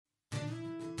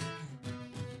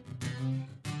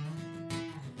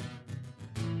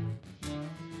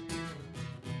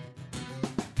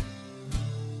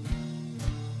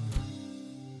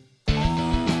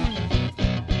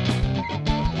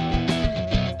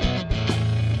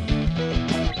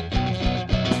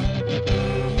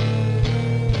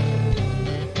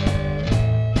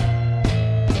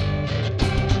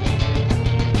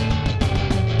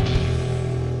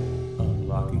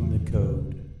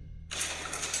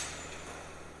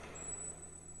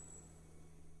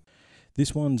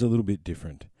This one's a little bit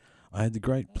different. I had the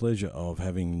great pleasure of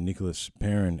having Nicholas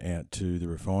Perrin out to the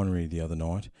refinery the other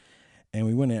night, and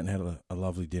we went out and had a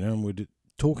lovely dinner, and we were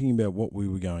talking about what we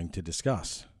were going to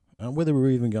discuss, whether we were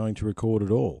even going to record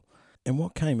at all. And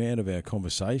what came out of our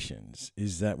conversations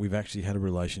is that we've actually had a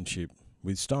relationship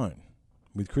with Stone,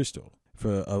 with Crystal,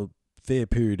 for a fair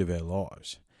period of our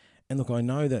lives. And look, I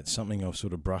know that's something I've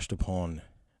sort of brushed upon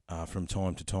from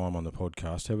time to time on the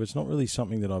podcast. However, it's not really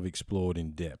something that I've explored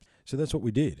in depth. So that's what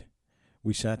we did.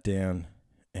 We sat down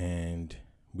and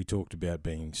we talked about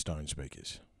being Stone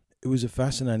speakers. It was a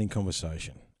fascinating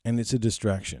conversation, and it's a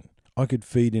distraction. I could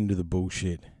feed into the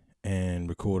bullshit and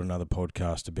record another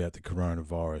podcast about the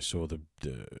coronavirus or the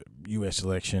US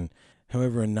election.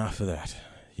 However, enough of that.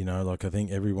 I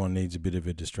think everyone needs a bit of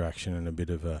a distraction and a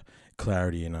bit of a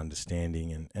clarity and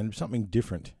understanding and something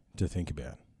different to think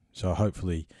about. So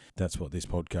hopefully that's what this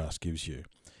podcast gives you.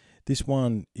 This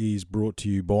one is brought to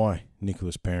you by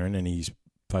Nicholas Perrin and his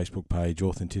Facebook page,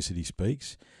 Authenticity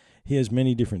Speaks. He has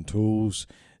many different tools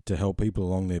to help people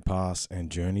along their paths and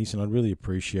journeys, and I'd really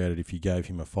appreciate it if you gave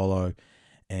him a follow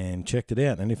and checked it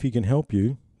out. And if he can help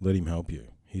you, let him help you.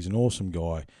 He's an awesome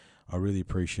guy. I really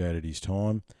appreciated his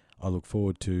time. I look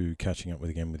forward to catching up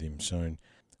again with him soon.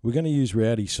 We're going to use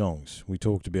Rowdy songs. We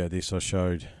talked about this. I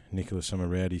showed Nicholas some of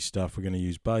Rowdy's stuff. We're going to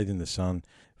use Bathe in the Sun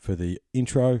for the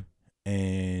intro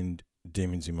and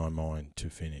Demons in My Mind to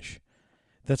finish.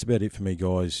 That's about it for me,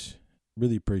 guys.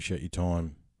 Really appreciate your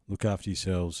time. Look after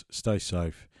yourselves. Stay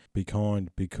safe. Be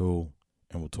kind. Be cool.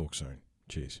 And we'll talk soon.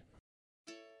 Cheers.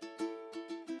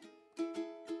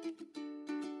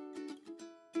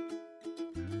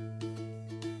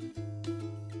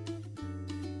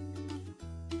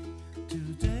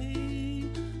 Today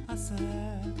I sat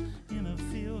in a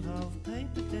field of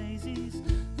paper daisies.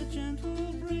 The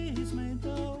gentle breeze made the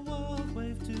world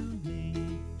wave to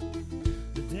me.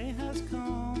 The day has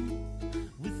come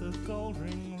with a gold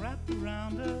ring wrapped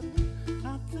around it.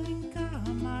 I think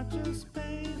I might just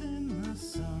bathe in the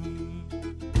sun.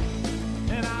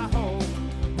 And I hope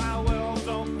my world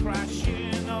don't crash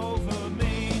in over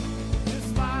me,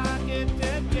 just like it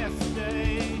did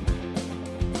yesterday.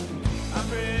 I'm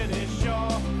pretty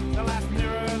sure the last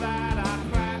mirror that I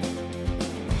cracked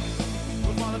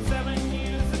was more than 7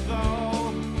 years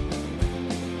ago.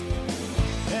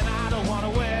 And I don't want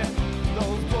to wear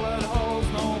those bullet holes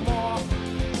no more.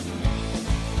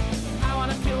 I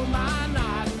want to kill my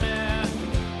nightmare.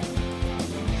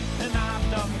 And I've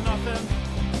done nothing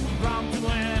wrong to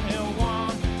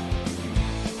anyone.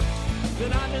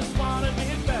 Then I just want to be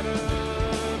better,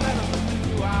 better than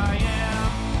who I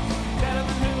am, better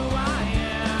than who I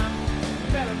am,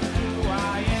 better than who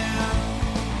I am,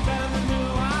 better than who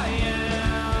I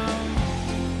am.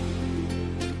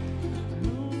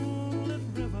 Moonlit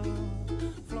river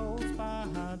flows by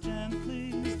gently,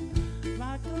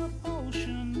 like a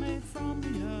potion made from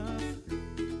the earth.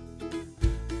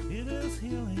 It is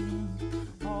healing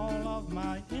all of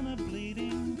my inner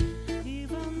bleeding,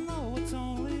 even though it's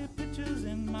only pictures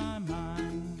in my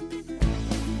mind.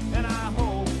 And I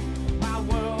hope my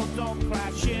world don't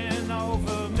crash in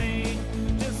over me,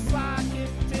 just like it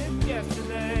did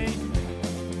yesterday.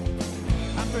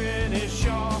 I'm pretty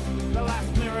sure the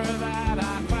last mirror that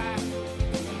I cracked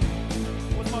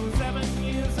was more than 7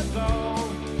 years ago.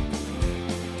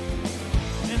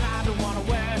 And I don't want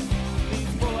to wear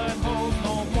these bullet holes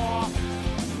no more.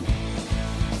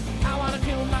 I want to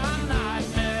kill my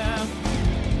nightmare.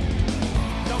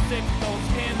 Don't stick those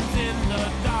pins in the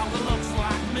dog that looks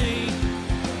like me.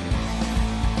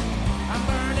 I'm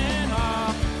burning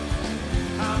up.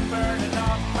 I'm burning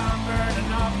up. I'm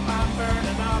burning up. I'm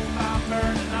burning up. I'm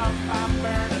burning up. I'm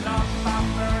burning up. I'm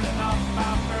burning up.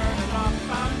 I'm burning up.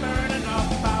 I'm burning up. I'm burning up.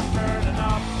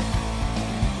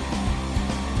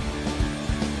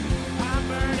 I'm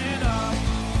burning up.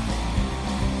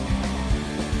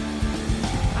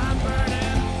 I'm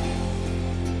burning.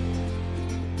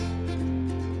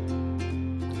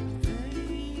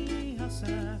 Today I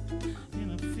sat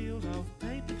in a field of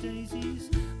paper daisies.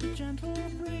 The gentle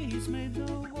breeze made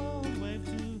the world wave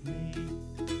to me.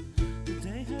 The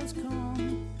day has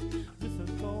come with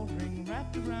a gold ring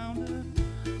wrapped around it.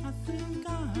 I think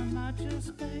I might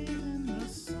just bathe in the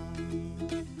sun.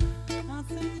 I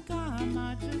think I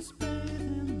might just bathe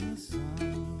in the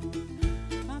sun.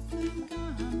 I think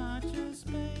I might just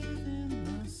bathe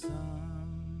in the sun.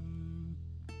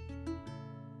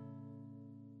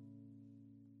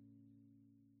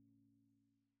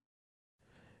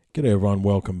 G'day everyone,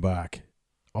 welcome back.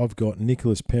 I've got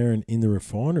Nicholas Perrin in the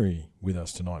refinery with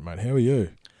us tonight, mate. How are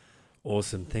you?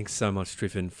 Awesome. Thanks so much,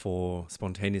 Striffen, for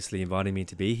spontaneously inviting me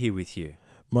to be here with you.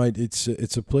 Mate, it's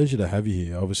a pleasure to have you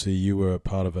here. Obviously, you were a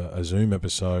part of a Zoom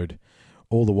episode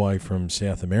all the way from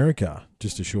South America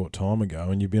just a short time ago,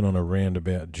 and you've been on a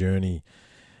roundabout journey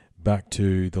back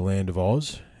to the land of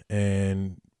Oz,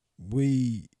 and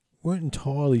we weren't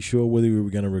entirely sure whether we were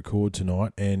going to record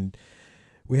tonight, and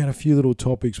we had a few little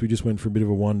topics. We just went for a bit of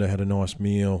a wander, had a nice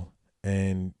meal,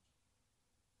 and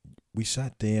we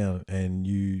sat down, and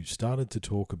you started to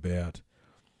talk about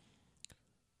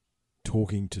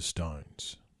talking to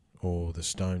stones, or the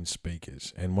stone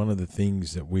speakers. And one of the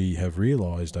things that we have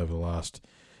realised over the last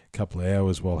couple of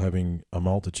hours while having a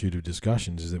multitude of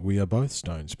discussions is that we are both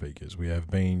stone speakers. We have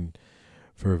been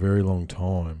for a very long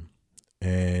time,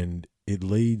 and it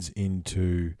leads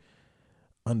into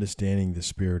understanding the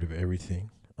spirit of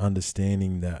everything,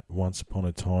 understanding that once upon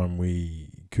a time we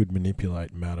could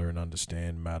manipulate matter and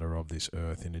understand matter of this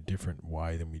earth in a different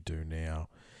way than we do now,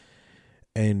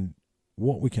 and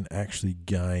what we can actually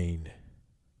gain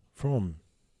from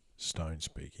stone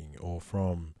speaking, or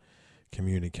from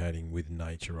communicating with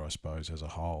nature, I suppose, as a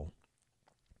whole.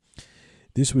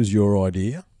 This was your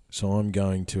idea, so I'm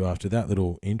going to, after that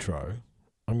little intro,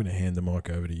 I'm going to hand the mic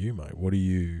over to you, mate. Where do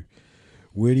you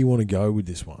want to go with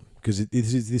this one? Because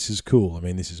this is cool. I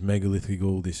mean, this is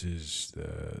megalithical. This is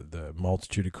the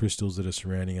multitude of crystals that are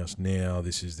surrounding us now.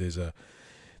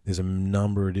 There's a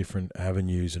number of different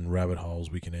avenues and rabbit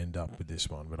holes we can end up with this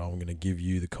one, but I'm going to give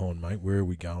you the con, mate. Where are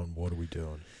we going? What are we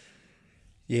doing?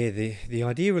 Yeah, the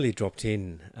idea really dropped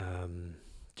in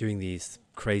during these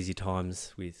crazy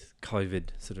times with COVID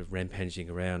sort of rampaging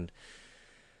around.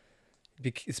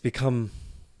 It's become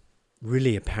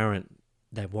really apparent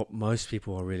that what most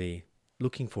people are really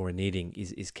looking for and needing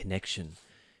is connection.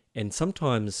 And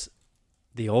sometimes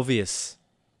the obvious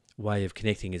way of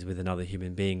connecting is with another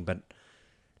human being, but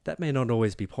that may not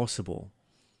always be possible.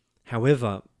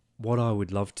 However, what I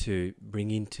would love to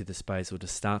bring into the space, or to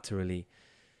start to really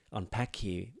unpack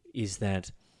here, is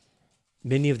that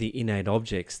many of the innate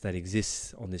objects that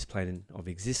exist on this plane of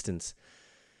existence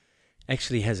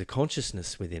actually has a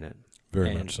consciousness within it.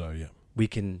 Very much so, yeah. We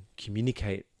can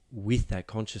communicate with that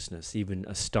consciousness. Even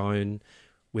a stone,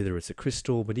 whether it's a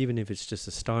crystal, but even if it's just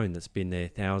a stone that's been there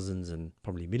thousands and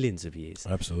probably millions of years.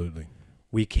 Absolutely.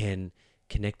 We can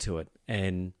connect to it,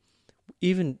 and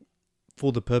even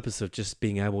for the purpose of just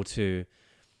being able to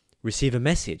receive a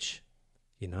message,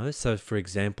 so for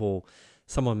example,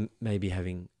 someone may be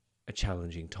having a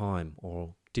challenging time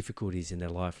or difficulties in their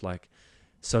life, like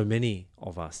so many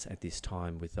of us at this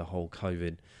time with the whole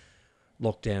COVID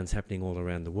lockdowns happening all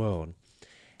around the world,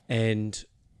 and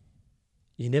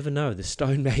you never know, the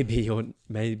stone may be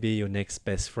your next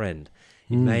best friend.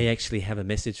 It may actually have a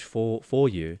message for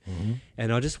you. Mm-hmm.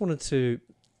 And I just wanted to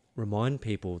remind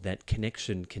people that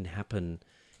connection can happen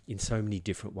in so many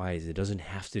different ways. It doesn't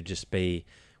have to just be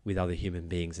with other human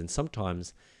beings. And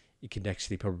sometimes it can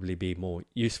actually probably be more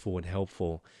useful and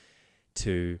helpful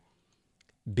to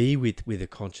be with a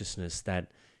consciousness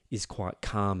that is quite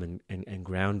calm and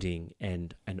grounding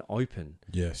and open.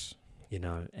 Yes.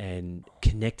 And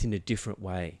connect in a different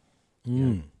way.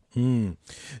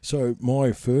 So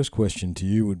my first question to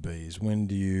you would be, is when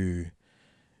do you,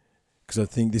 because I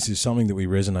think this is something that we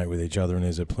resonate with each other, and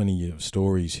there's plenty of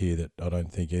stories here that I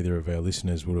don't think either of our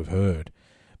listeners would have heard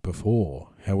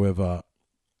before. However,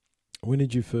 when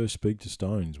did you first speak to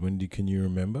stones? Can you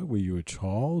remember? Were you a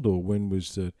child, or when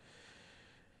was the...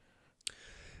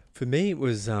 For me, it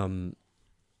was I'd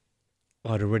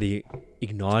already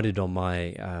ignited on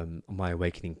my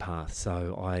awakening path,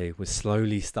 so I was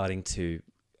slowly starting to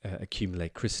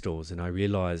accumulate crystals, and I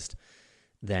realized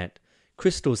that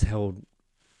crystals held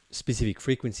specific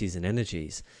frequencies and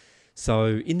energies.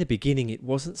 So in the beginning, it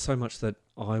wasn't so much that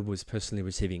I was personally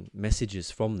receiving messages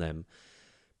from them,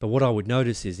 but what I would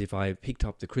notice is if I picked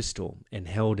up the crystal and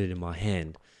held it in my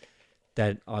hand,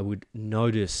 that I would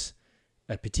notice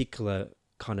a particular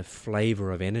kind of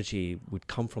flavor of energy would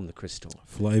come from the crystal.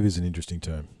 Flavor is an interesting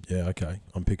term. Yeah, okay.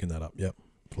 I'm picking that up. Yep.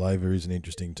 Flavor is an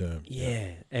interesting term.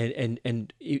 Yeah.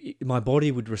 And my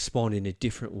body would respond in a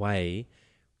different way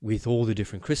with all the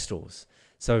different crystals.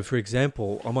 So, for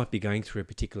example, I might be going through a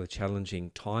particular challenging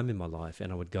time in my life,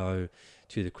 and I would go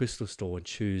to the crystal store and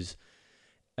choose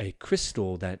a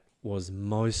crystal that was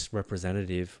most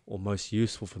representative or most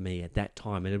useful for me at that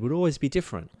time. And it would always be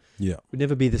different. Yeah. It would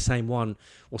never be the same one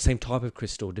or same type of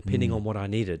crystal, depending on what I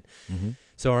needed. Mm-hmm.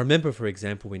 So I remember, for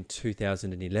example, in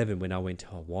 2011, when I went to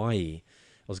Hawaii,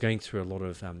 I was going through a lot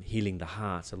of healing the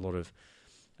heart, a lot of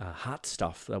heart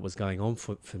stuff that was going on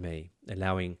for me,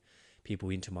 allowing people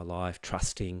into my life,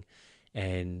 trusting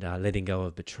and letting go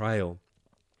of betrayal.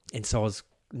 And so I was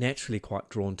naturally quite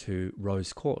drawn to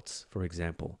rose quartz, for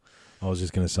example. I was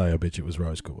just going to say, I bet you it was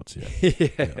rose quartz. Yeah.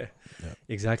 Yeah,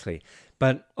 exactly.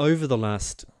 But over the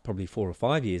last probably 4 or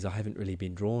 5 years, I haven't really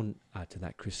been drawn to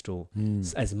that crystal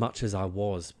as much as I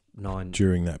was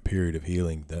during that period of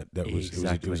healing. That was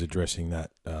Exactly. it was addressing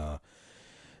that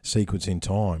sequence in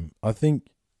time. I think.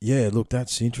 Yeah. Look,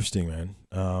 that's interesting,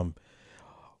 man.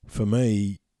 For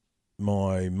me,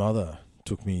 my mother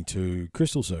took me to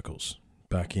crystal circles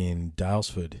back in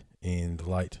Dalesford in the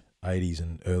late 80s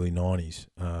and early 90s.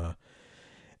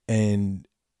 And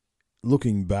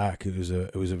looking back, it was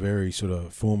a very sort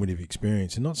of formative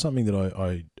experience, and not something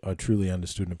that I truly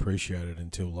understood and appreciated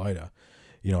until later.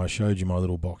 You know, I showed you my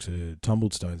little box of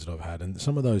tumbled stones that I've had, and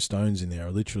some of those stones in there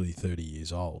are literally 30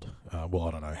 years old. Well,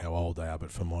 I don't know how old they are,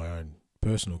 but for my own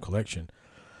personal collection.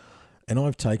 And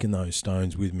I've taken those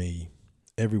stones with me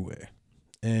everywhere.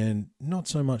 And not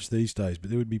so much these days, but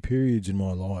there would be periods in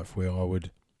my life where I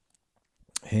would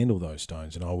handle those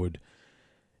stones, and I would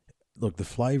look, the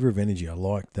flavour of energy. I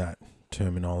like that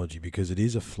terminology because it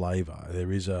is a flavour.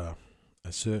 There is a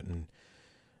certain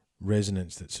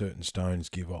resonance that certain stones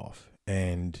give off,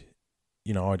 and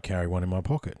you know, I'd carry one in my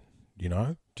pocket, you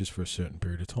know, just for a certain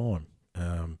period of time,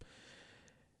 and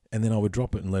then I would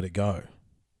drop it and let it go,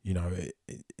 you know.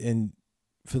 And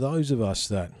for those of us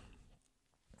that,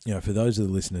 you know, for those of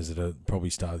the listeners that are probably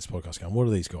started this podcast going, what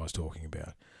are these guys talking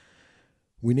about?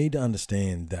 We need to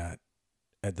understand that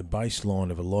at the baseline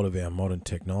of a lot of our modern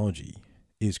technology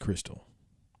is crystal.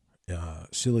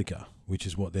 Silica, which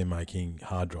is what they're making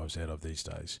hard drives out of these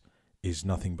days, is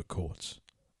nothing but quartz.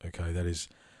 Okay, that is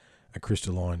a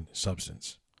crystalline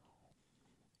substance.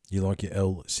 You like your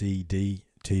LCD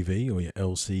TV or your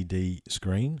LCD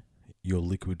screen, your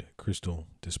liquid crystal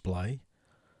display,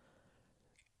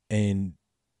 and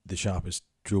the sharpest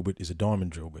drill bit is a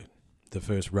diamond drill bit. The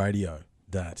first radio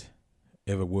that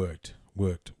ever worked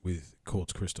with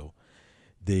quartz crystal.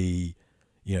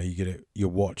 You know, you get your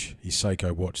watch, your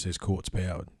Seiko watch says quartz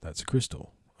powered. That's a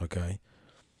crystal, okay?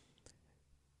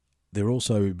 They're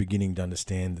also beginning to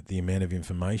understand that the amount of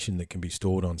information that can be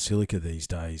stored on silica these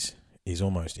days is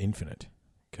almost infinite.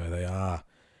 Okay, they are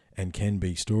and can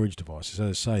be storage devices. As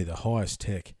I say, the highest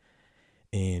tech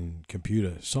in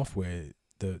computer software,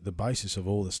 the basis of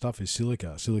all the stuff is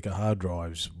silica hard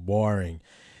drives, wiring.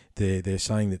 They're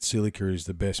saying that silica is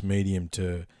the best medium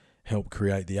to help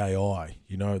create the AI.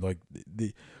 You know, like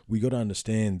we got to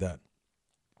understand that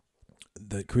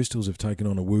crystals have taken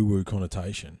on a woo-woo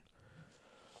connotation.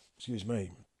 Excuse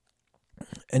me,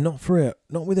 and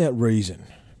not without reason,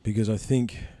 because I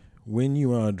think when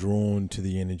you are drawn to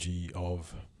the energy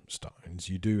of stones,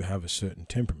 you do have a certain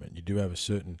temperament. You do have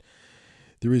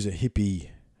there is a hippie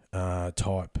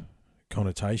type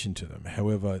connotation to them.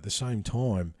 However, at the same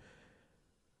time,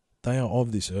 they are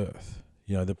of this earth.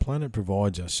 You know, the planet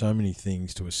provides us so many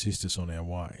things to assist us on our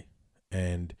way.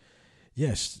 And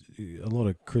yes, a lot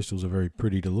of crystals are very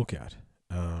pretty to look at.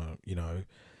 You know,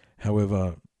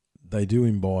 however, they do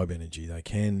imbibe energy. They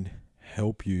can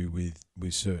help you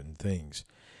with certain things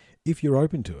if you're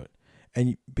open to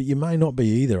it. But you may not be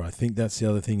either. I think that's the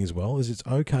other thing as well, is it's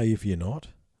okay if you're not.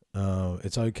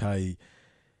 It's okay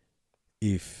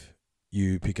if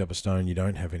you pick up a stone, you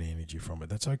don't have any energy from it.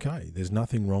 That's okay. There's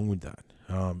nothing wrong with that.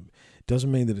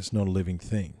 Doesn't mean that it's not a living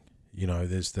thing. You know,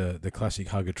 there's the classic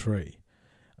hug a tree.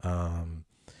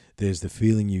 There's the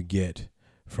feeling you get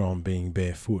from being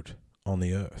barefoot on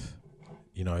the earth.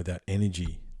 You know, that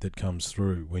energy that comes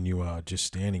through when you are just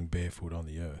standing barefoot on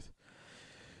the earth.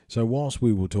 So whilst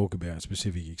we will talk about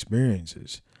specific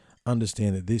experiences,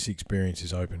 understand that this experience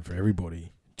is open for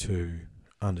everybody to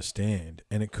understand.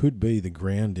 And it could be the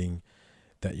grounding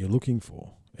that you're looking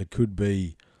for. It could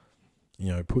be,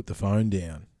 you know, put the phone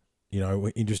down. You know,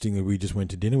 interestingly, we just went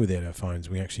to dinner without our phones.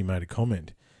 We actually made a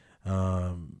comment.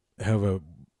 However,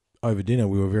 over dinner,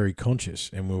 we were very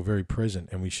conscious and we were very present,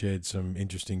 and we shared some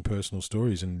interesting personal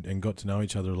stories and got to know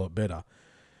each other a lot better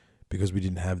because we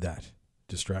didn't have that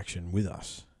distraction with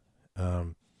us.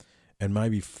 And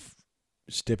maybe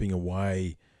stepping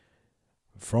away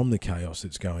from the chaos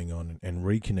that's going on and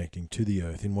reconnecting to the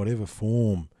earth in whatever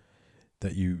form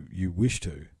that you wish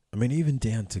to. I mean, even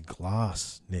down to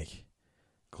glass, Nick.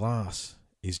 Glass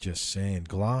is just sand.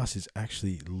 Glass is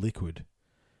actually liquid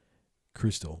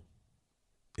crystal.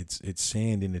 It's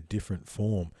sand in a different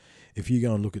form. If you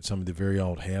go and look at some of the very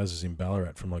old houses in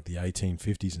Ballarat from like the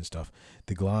 1850s and stuff,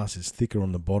 the glass is thicker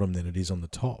on the bottom than it is on the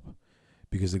top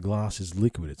because the glass is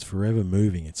liquid. It's forever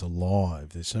moving. It's alive.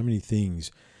 There's so many things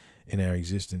in our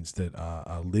existence that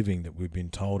are living that we've been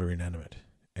told are inanimate,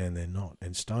 and they're not.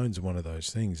 And stones are one of those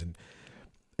things. And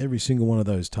every single one of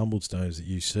those tumbled stones that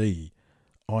you see,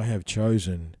 I have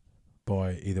chosen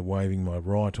by either waving my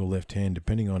right or left hand,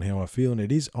 depending on how I feel. And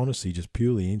it is honestly just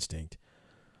purely instinct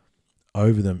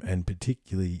over them, and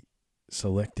particularly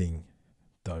selecting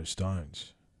those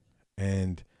stones.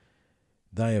 And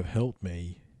they have helped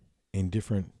me in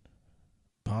different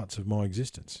parts of my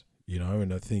existence, you know.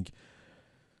 And I think,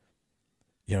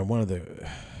 you know, I'm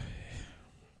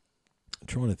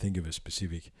trying to think of a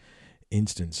specific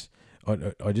instance.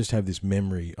 I just have this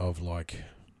memory of like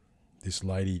this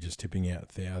lady just tipping out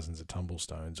thousands of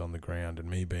tumblestones on the ground, and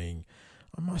me being,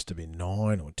 I must have been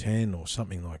 9 or 10 or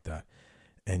something like that,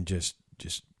 and just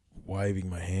waving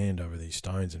my hand over these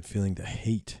stones and feeling the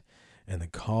heat and the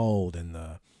cold and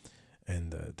the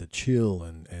chill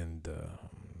and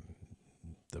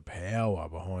the power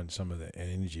behind some of the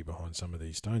energy behind some of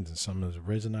these stones. And some of it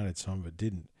resonated, some of it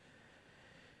didn't.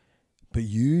 But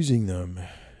using them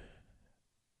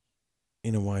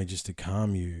in a way just to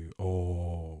calm you,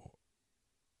 or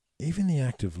even the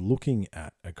act of looking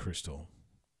at a crystal,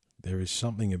 there is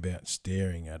something about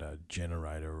staring at a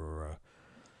generator or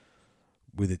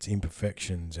with its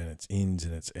imperfections and its ins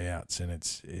and its outs, and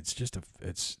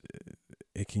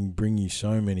it can bring you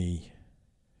so many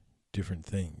different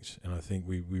things. And I think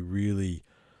we really,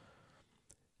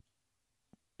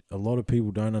 a lot of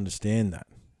people don't understand that.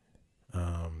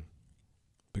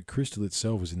 But crystal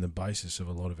itself is in the basis of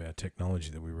a lot of our technology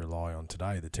that we rely on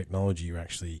today. The technology you're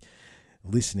actually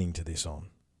listening to this on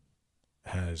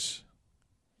has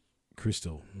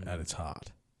crystal at its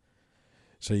heart.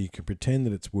 So you can pretend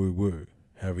that it's woo-woo,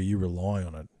 however you rely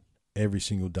on it every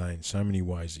single day in so many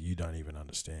ways that you don't even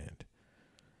understand.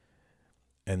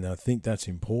 And I think that's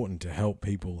important to help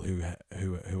people who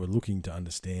are looking to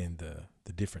understand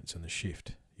the difference and the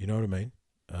shift. You know what I mean?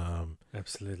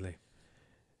 Absolutely.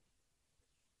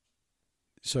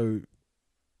 So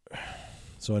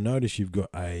I notice you've got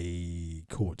a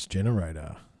quartz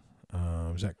generator.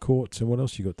 Is that quartz? And what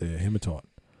else you got there? Hematite.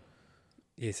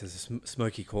 Yes, there's a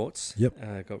smoky quartz.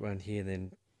 Yep. Got one here,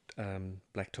 and then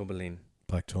black tourmaline.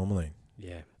 Black tourmaline.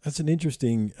 Yeah. That's an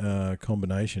interesting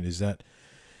combination. Is that,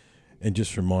 and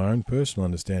just from my own personal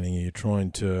understanding, you're trying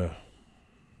to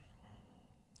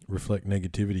reflect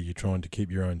negativity, you're trying to keep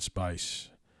your own space.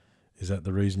 Is that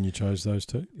the reason you chose those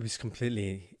two? It was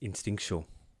completely instinctual.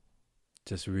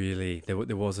 Just really, there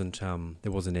wasn't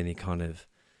any kind of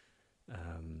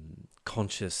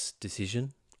conscious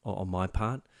decision on my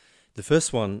part. The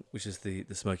first one, which is the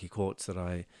smoky quartz that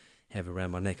I have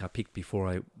around my neck, I picked before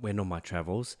I went on my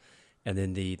travels, and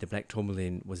then the black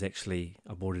tourmaline was actually,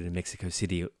 I bought it in Mexico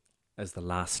City as the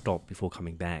last stop before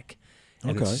coming back,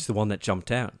 and it's just the one that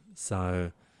jumped out.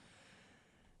 So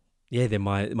yeah, they're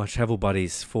my travel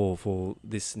buddies for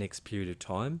this next period of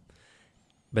time.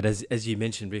 But as you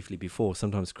mentioned briefly before,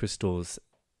 sometimes crystals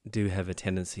do have a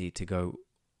tendency to go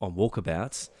on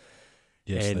walkabouts.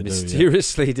 Yes, and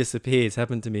mysteriously disappear. It's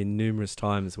happened to me numerous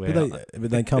times where... But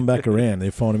they come back around.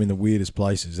 They find them in the weirdest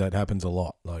places. That happens a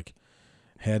lot. Like,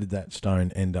 how did that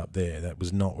stone end up there? That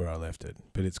was not where I left it.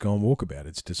 But it's gone walkabout.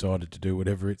 It's decided to do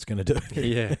whatever it's going to do.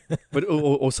 Yeah. But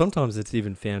or sometimes it's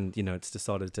even found, it's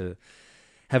decided to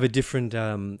have a different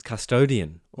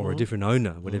custodian or a different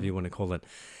owner, whatever you want to call it,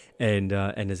 and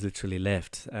has literally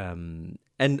left.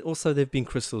 And also there have been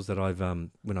crystals that I've,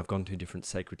 when I've gone to different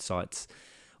sacred sites,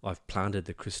 I've planted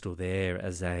the crystal there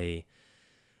as a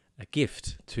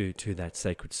gift to that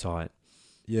sacred site.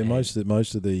 Yeah, and most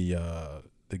of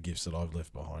the gifts that I've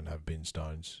left behind have been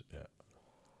stones. Yeah,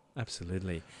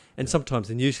 absolutely. And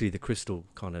sometimes, and usually, the crystal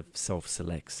kind of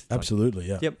self-selects. Absolutely,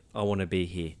 yeah. Yep, I want to be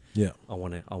here. Yeah, I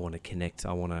want to connect.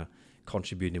 I want to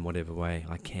contribute in whatever way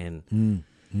I can.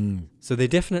 So they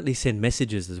definitely send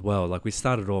messages as well. Like we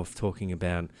started off talking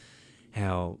about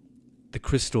how the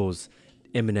crystals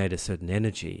emanate a certain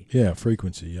energy. Yeah,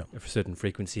 frequency, yeah. A certain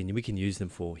frequency, and we can use them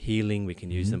for healing. We can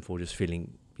use them for just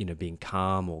feeling, being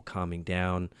calm or calming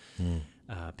down.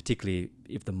 Particularly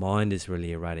if the mind is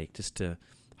really erratic, just to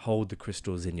hold the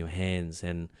crystals in your hands,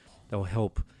 and they'll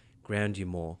help ground you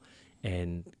more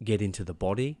and get into the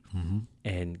body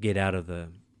and get out of the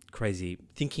crazy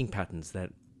thinking patterns that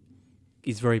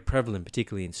is very prevalent,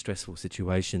 particularly in stressful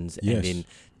situations and in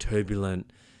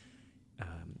turbulent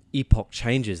epoch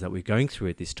changes that we're going through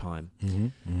at this time.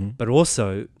 But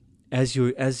also, as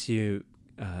you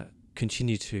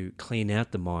continue to clean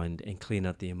out the mind and clean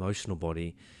out the emotional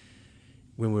body,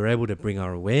 when we're able to bring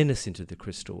our awareness into the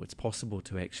crystal, it's possible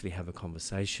to actually have a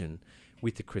conversation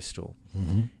with the crystal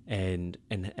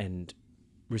and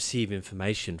receive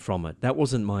information from it. That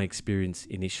wasn't my experience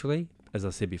initially. As I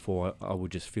said before, I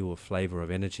would just feel a flavor of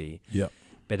energy. Yeah.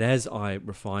 But as I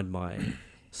refined my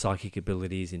psychic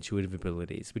abilities, intuitive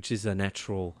abilities, which is a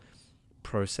natural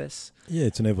process. Yeah,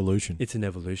 it's an evolution. It's an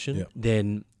evolution. Yeah.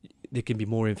 Then there can be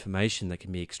more information that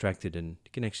can be extracted, and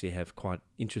you can actually have quite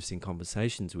interesting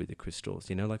conversations with the crystals.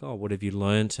 You know, like, oh, what have you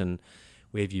learnt, and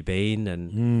where have you been,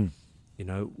 and you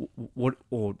know, what,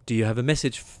 or do you have a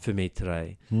message for me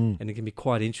today? And it can be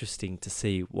quite interesting to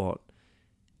see what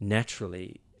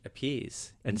naturally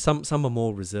appears. And some are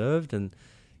more reserved and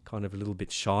kind of a little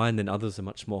bit shy, and then others are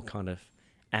much more kind of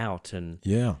out and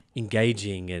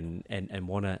engaging and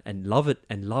wanna and love it,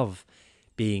 and love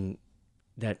being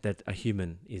that a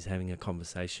human is having a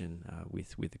conversation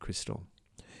with the crystal.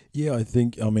 Yeah, I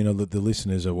think, I mean, the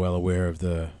listeners are well aware of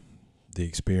the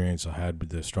experience I had with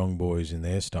the Strong Boys in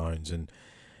their stones,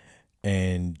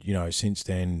 and you know, since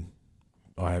then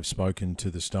I have spoken to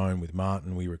the stone with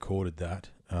Martin. We recorded that.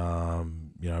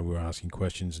 You know, we were asking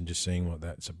questions and just seeing what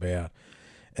that's about,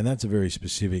 and that's a very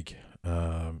specific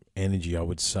energy. I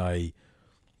would say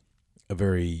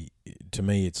to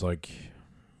me, it's like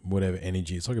whatever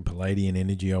energy. It's like a Palladian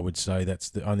energy, I would say.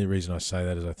 That's the only reason I say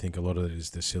that is I think a lot of it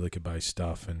is the silica-based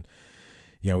stuff. And,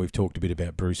 you know, we've talked a bit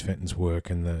about Bruce Fenton's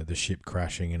work and the ship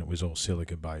crashing, and it was all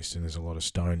silica-based. And there's a lot of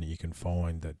stone that you can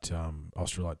find that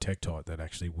australite tektite that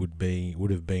actually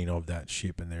would have been of that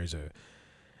ship. And there is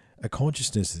a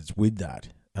consciousness that's with that.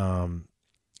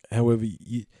 However,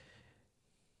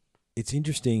 it's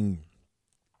interesting,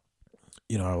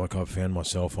 you know, like I've found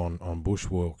myself on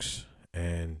bushwalks,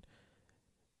 and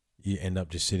you end up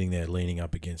just sitting there leaning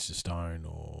up against a stone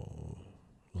or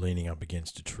leaning up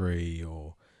against a tree,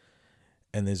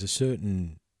 and there's a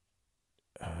certain,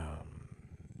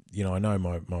 you know, I know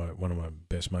one of my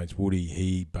best mates, Woody,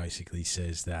 he basically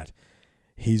says that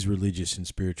his religious and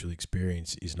spiritual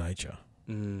experience is nature.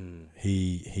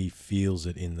 He feels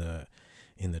it in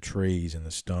the trees and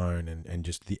the stone, and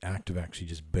just the act of actually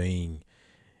just being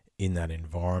in that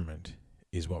environment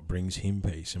is what brings him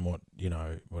peace, and what, you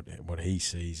know, what he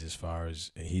sees as far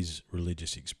as his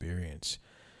religious experience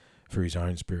for his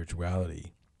own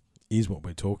spirituality is what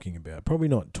we're talking about. Probably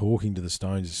not talking to the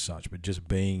stones as such, but just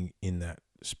being in that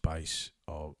space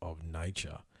of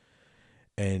nature.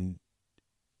 And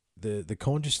the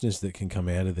consciousness that can come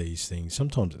out of these things,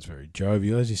 sometimes it's very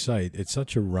jovial. As you say, it's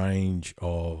such a range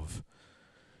of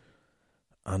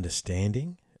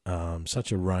understanding,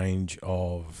 such a range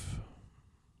of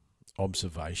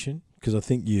observation, because I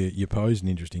think you posed an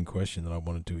interesting question that I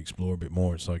wanted to explore a bit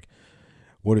more. It's like,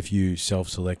 what if you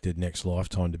self-selected next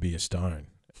lifetime to be a stone?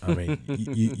 I mean,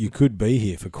 you could be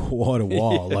here for quite a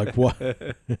while. Yeah. Like, what?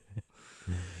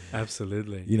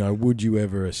 Absolutely. You know, would you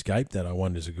ever escape that? I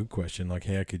wonder is a good question. Like,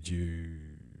 how could you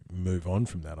move on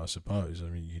from that, I suppose? I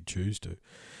mean, you choose to.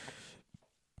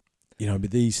 You know,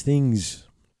 but these things,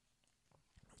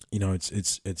 you know, it's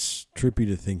trippy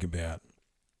to think about,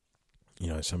 you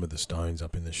know, some of the stones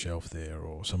up in the shelf there,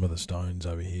 or some of the stones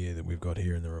over here that we've got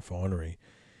here in the refinery.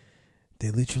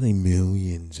 They're literally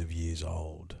millions of years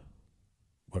old.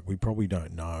 Like, we probably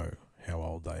don't know how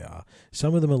old they are.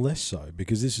 Some of them are less so,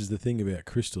 because this is the thing about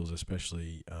crystals,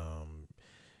 especially,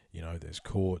 you know, there's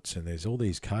quartz and there's all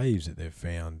these caves that they've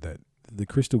found that the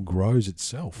crystal grows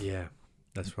itself. Yeah,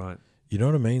 that's right. You know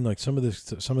what I mean? Like, some of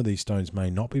these stones may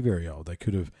not be very old. They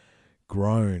could have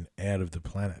grown out of the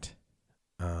planet.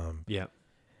 Yeah.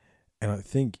 And I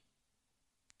think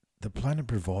the planet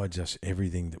provides us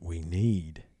everything that we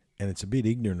need. And it's a bit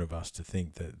ignorant of us to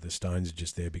think that the stones are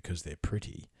just there because they're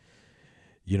pretty.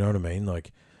 You know what I mean?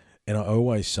 Like, and I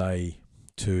always say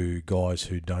to guys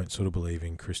who don't sort of believe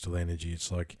in crystal energy,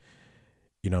 it's like,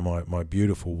 you know, my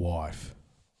beautiful wife,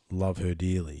 love her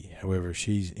dearly. However, if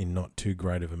she's in not too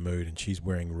great of a mood and she's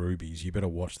wearing rubies, you better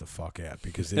watch the fuck out,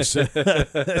 because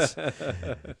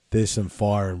there's some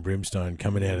fire and brimstone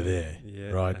coming out of there. Yeah,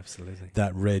 right? Absolutely.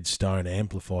 That red stone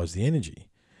amplifies the energy.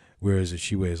 Whereas if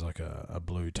she wears like a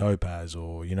blue topaz,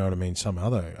 or, you know what I mean, some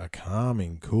other, a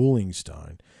calming, cooling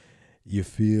stone, you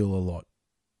feel a lot,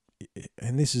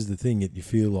 and this is the thing, you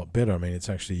feel a lot better. I mean, it's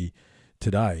actually,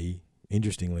 today,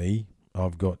 interestingly,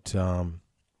 I've got, I've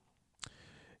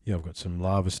got some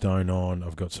lava stone on,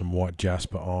 I've got some white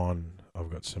jasper on,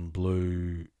 I've got some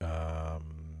blue,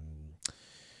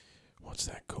 what's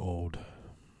that called?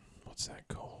 It's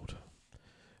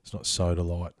not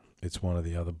sodalite. It's one of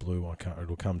the other blue.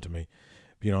 It'll come to me.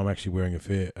 But, you know, I'm actually wearing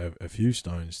a few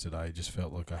stones today. Just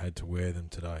felt like I had to wear them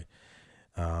today.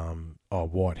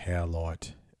 White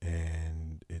howlite,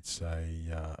 and it's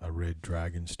a red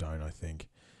dragon stone, I think,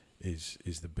 is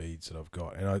the beads that I've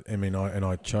got. And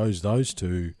I chose those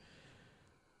two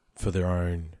for their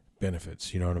own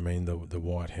benefits. You know what I mean? The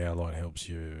white howlite helps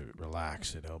you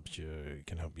relax. It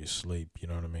can help you sleep. You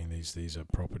know what I mean? These are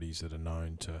properties that are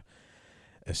known to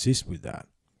assist with that.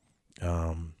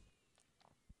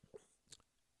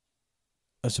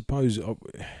 I suppose,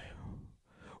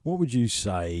 what would you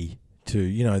say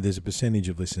to, there's a percentage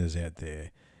of listeners out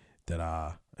there that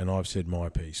are, and I've said my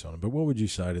piece on it, but what would you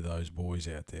say to those boys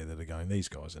out there that are going, these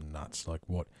guys are nuts? Like,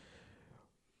 what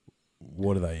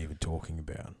are they even talking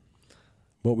about?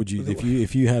 What would you,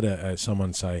 if you had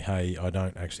someone say, hey, I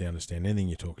don't actually understand anything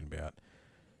you're talking about,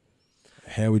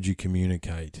 how would you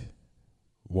communicate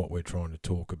what we're trying to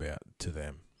talk about to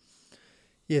them?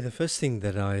 Yeah, the first thing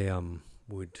that I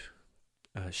would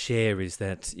share is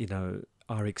that,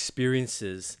 our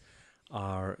experiences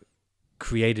are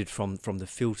created from the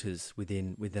filters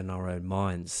within our own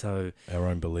minds. So our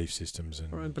own belief systems.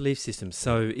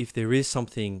 So if there is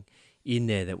something in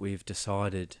there that we've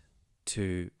decided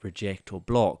to reject or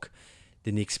block,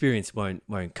 then the experience won't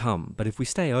come. But if we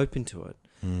stay open to it,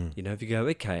 if you go,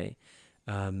 okay,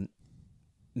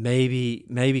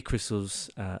 maybe crystals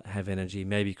have energy,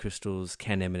 maybe crystals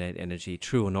can emanate energy,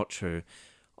 true or not true,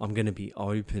 I'm going to be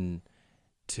open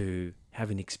to have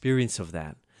an experience of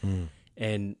that.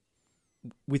 And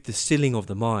with the stilling of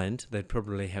the mind, they'd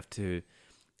probably have to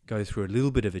go through a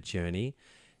little bit of a journey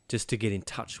just to get in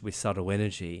touch with subtle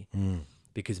energy,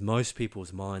 because most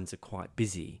people's minds are quite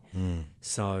busy.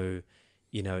 So,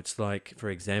 it's like, for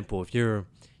example, if you're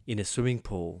in a swimming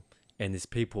pool and there's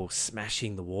people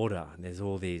smashing the water and there's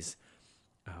all these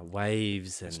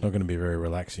waves. And it's not going to be a very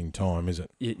relaxing time, is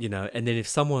it? And then if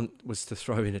someone was to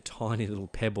throw in a tiny little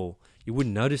pebble, you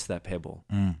wouldn't notice that pebble,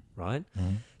 right?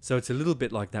 So it's a little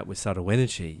bit like that with subtle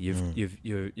energy.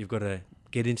 You've got to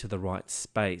get into the right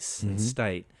space and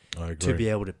state to be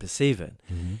able to perceive it.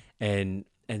 And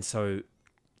so,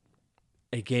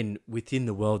 again, within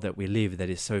the world that we live, that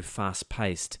is so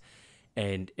fast-paced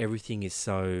and everything is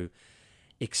so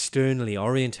externally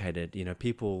orientated,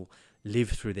 people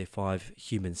live through their 5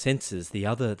 human senses. The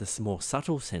more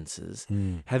subtle senses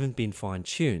haven't been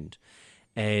fine-tuned.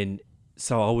 And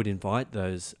so I would invite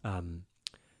those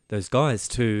guys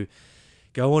to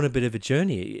go on a bit of a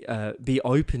journey, be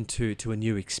open to a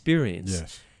new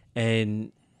experience,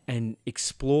 and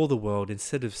explore the world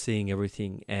instead of seeing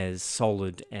everything as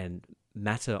solid and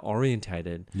matter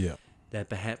orientated. That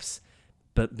perhaps,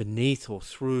 but beneath or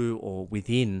through or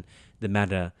within the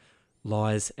matter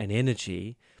lies an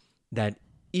energy that,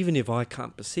 even if I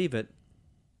can't perceive it,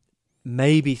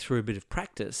 maybe through a bit of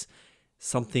practice,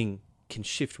 something can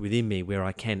shift within me where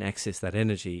I can access that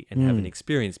energy and have an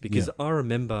experience. Because I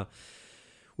remember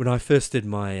when I first did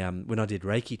my when I did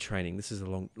Reiki training, this is a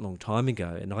long time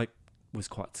ago, and I was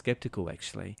quite skeptical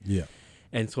actually.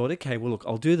 And thought, okay, well look,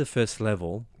 I'll do the first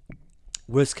level.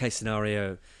 Worst case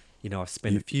scenario, I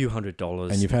spent a few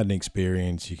 $100s. And you've had an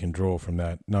experience, you can draw from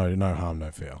that. No harm, no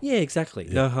foul. Yeah, exactly.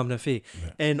 No harm, no fear.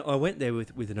 And I went there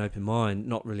with an open mind,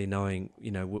 not really knowing,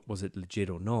 was it legit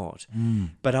or not.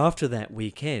 But after that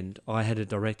weekend, I had a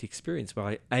direct experience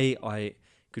where I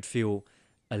could feel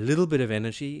a little bit of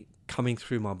energy coming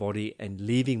through my body and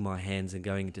leaving my hands and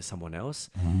going into someone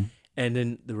else. And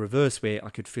then the reverse, where I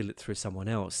could feel it through someone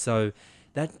else. So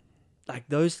that, like,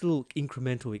 those little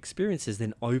incremental experiences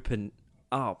then open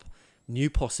up new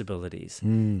possibilities.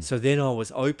 So then I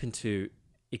was open to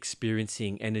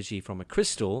experiencing energy from a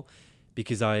crystal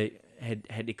because I had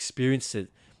experienced it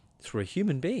through a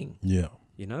human being.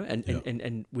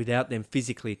 And without them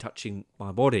physically touching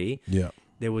my body,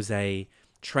 there was a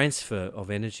transfer of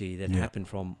energy that happened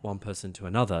from one person to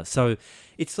another. So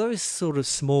it's those sort of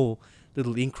small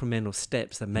little incremental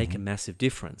steps that make a massive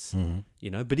difference.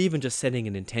 But even just setting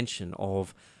an intention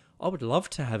of, I would love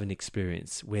to have an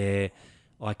experience where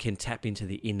I can tap into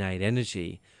the innate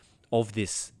energy of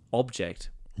this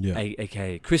object,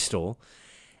 aka crystal,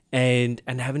 and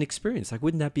have an experience. Like,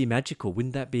 wouldn't that be magical?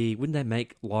 Wouldn't that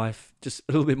make life just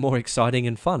a little bit more exciting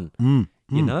and fun?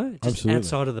 Just absolutely.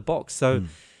 Outside of the box. So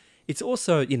it's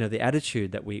also, the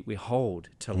attitude that we hold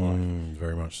to life.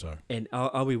 Very much so. And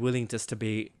are we willing just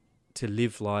to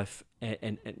live life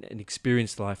and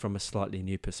experience life from a slightly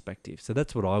new perspective? So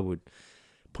that's what I would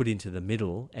put into the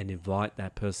middle and invite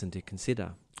that person to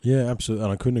consider. Yeah, absolutely.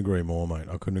 And I couldn't agree more, mate.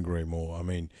 I couldn't agree more. I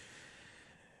mean,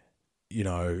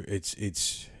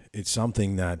 it's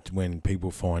something that when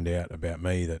people find out about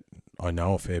me, that I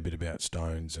know a fair bit about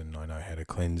stones and I know how to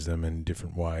cleanse them in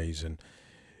different ways, and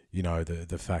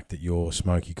the fact that your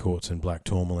smoky quartz and black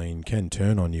tourmaline can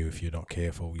turn on you if you're not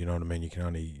careful. You know what I mean? You can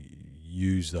only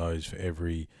use those for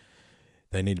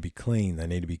they need to be clean, they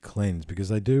need to be cleansed, because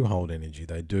they do hold energy,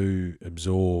 they do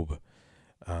absorb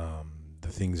the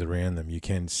things around them. You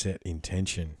can set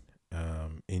intention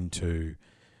into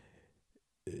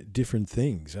different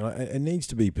things, and it needs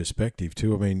to be perspective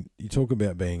too. I mean, you talk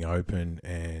about being open,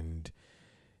 and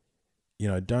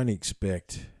don't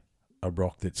expect a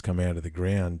rock that's come out of the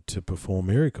ground to perform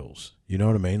miracles. You know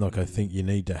what I mean? Like, I think you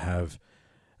need to have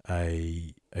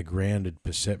a grounded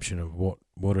perception of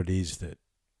what it is that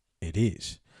it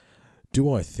is.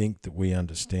 Do I think that we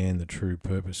understand the true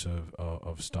purpose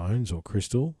of stones or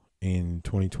crystal in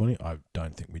 2020? I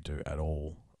don't think we do at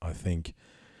all. I think,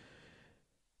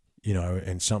 you know,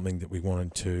 and something that we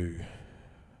wanted to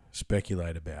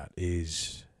speculate about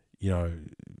is, you know,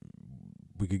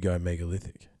 we could go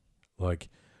megalithic. Like,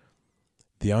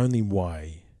 the only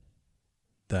way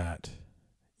that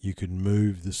you could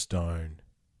move the stone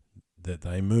that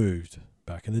they moved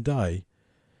back in the day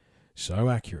so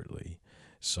accurately,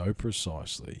 so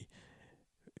precisely,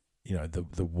 you know,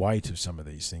 the weight of some of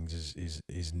these things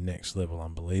is next level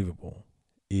unbelievable,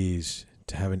 is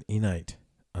to have an innate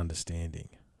understanding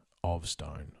of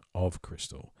stone, of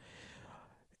crystal.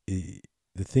 The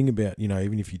thing about, you know,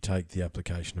 even if you take the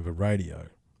application of a radio,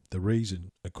 the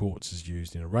reason a quartz is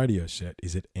used in a radio set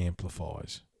is it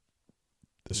amplifies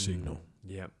the signal.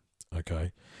 Yeah.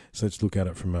 Okay, so let's look at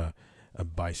it from a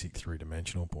basic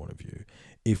three-dimensional point of view.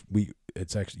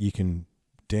 You can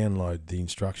download the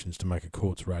instructions to make a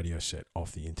quartz radio set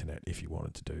off the internet if you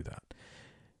wanted to do that.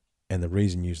 And the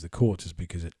reason you use the quartz is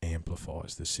because it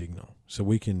amplifies the signal. So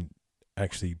we can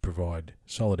actually provide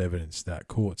solid evidence that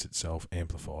quartz itself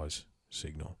amplifies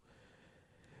signal.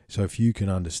 So if you can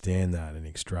understand that and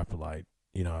extrapolate,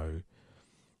 you know,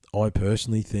 I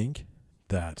personally think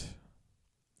that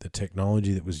the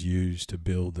technology that was used to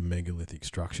build the megalithic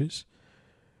structures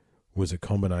was a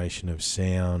combination of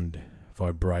sound,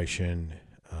 vibration,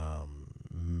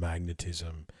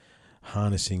 magnetism,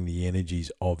 harnessing the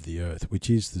energies of the earth, which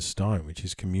is the stone, which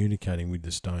is communicating with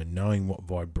the stone, knowing what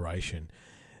vibration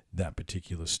that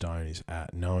particular stone is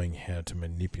at, knowing how to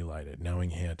manipulate it,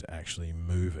 knowing how to actually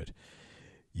move it.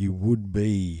 You would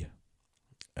be,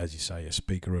 as you say, a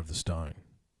speaker of the stone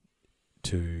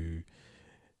to,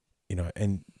 you know,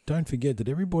 and don't forget that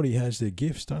everybody has their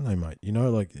gifts, don't they, mate? You know,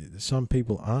 like, some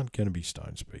people aren't going to be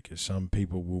stone speakers. Some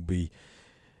people will be,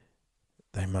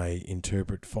 they may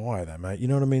interpret fire, they may, you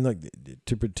know what I mean? Like,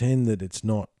 to pretend that it's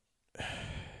not,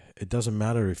 it doesn't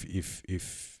matter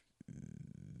if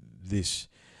this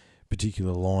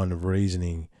particular line of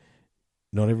reasoning,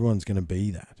 not everyone's going to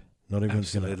be that. Not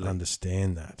everyone's going to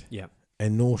understand that. Yeah.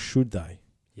 And nor should they.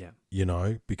 Yeah. You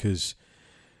know, because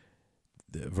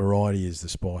the variety is the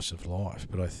spice of life.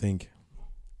 But I think,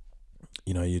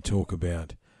 you know, you talk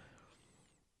about,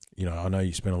 you know, I know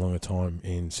you spent a longer time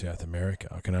in South America.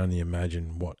 I can only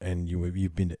imagine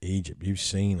you've been to Egypt. You've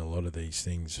seen a lot of these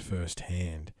things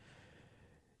firsthand.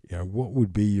 You know, what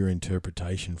would be your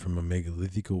interpretation from a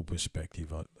megalithical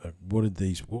perspective?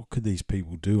 What could these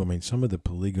people do? I mean, some of the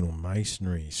polygonal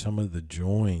masonry, some of the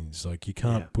joins, like, you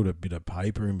can't put a bit of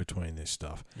paper in between this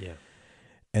stuff. Yeah.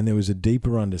 And there was a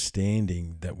deeper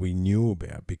understanding that we knew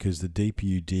about, because the deeper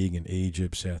you dig in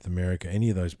Egypt, South America, any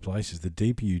of those places, the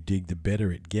deeper you dig, the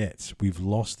better it gets. We've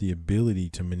lost the ability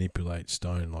to manipulate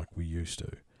stone like we used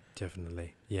to.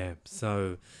 Definitely. Yeah.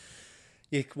 So,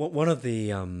 yeah, one of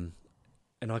the,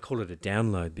 and I call it a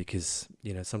download, because,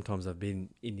 you know, sometimes I've been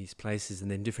in these places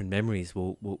and then different memories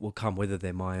will come, whether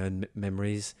they're my own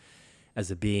memories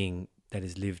as a being that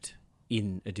has lived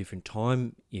in a different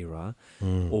time era,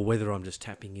 or whether I'm just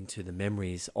tapping into the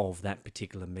memories of that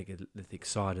particular megalithic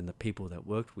site and the people that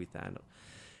worked with that.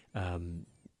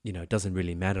 You know, it doesn't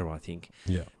really matter, I think.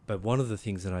 Yeah. But one of the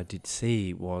things that I did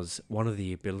see was one of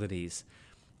the abilities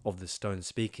of the stone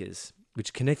speakers,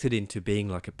 which connected into being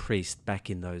like a priest back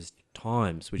in those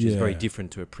times, which is very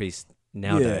different to a priest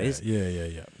nowadays.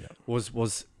 Yeah.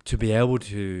 Was to be able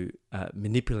to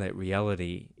manipulate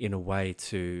reality in a way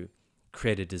to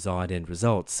create a desired end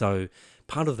result. So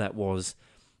part of that was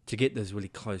to get those really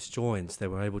close joins. They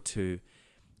were able to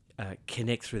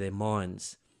connect through their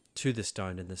minds to the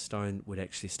stone, and the stone would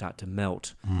actually start to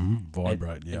melt,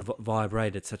 vibrate, and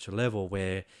vibrate at such a level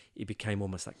where it became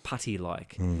almost like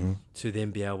putty-like, to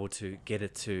then be able to get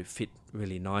it to fit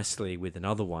really nicely with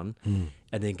another one,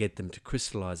 and then get them to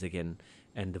crystallize again,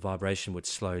 and the vibration would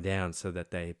slow down so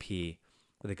that they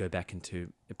go back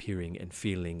into appearing and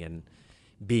feeling and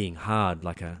being hard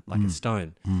like a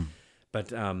stone. But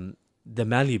the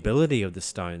malleability of the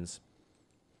stones,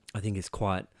 I think, is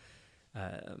quite,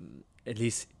 at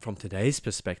least from today's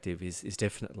perspective, is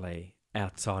definitely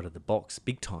outside of the box,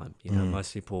 big time. You know,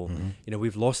 most people, you know,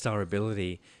 we've lost our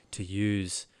ability to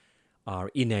use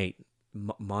our innate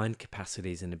mind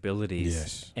capacities and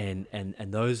abilities, and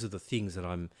those are the things that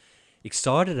I'm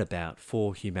excited about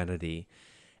for humanity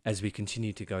as we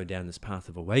continue to go down this path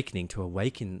of awakening, to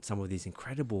awaken some of these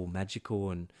incredible,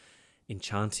 magical and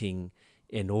enchanting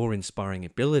and awe-inspiring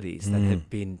abilities that have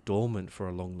been dormant for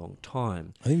a long, long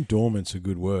time. I think dormant's a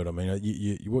good word. I mean,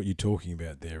 what you're talking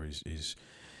about there is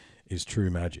true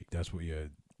magic. That's what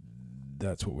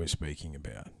we're speaking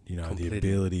about. You know, Completely. the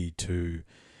ability to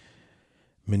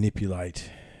manipulate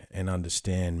and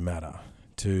understand matter.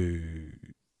 To,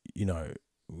 you know,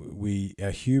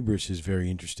 our hubris is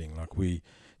very interesting. Like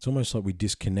it's almost like we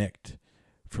disconnect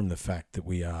from the fact that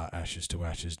we are ashes to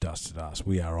ashes, dust to dust.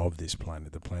 We are of this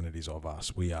planet. The planet is of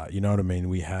us. We are, you know what I mean?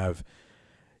 We have,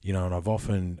 you know, and I've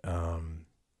often,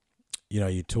 you know,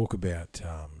 you talk about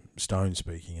stone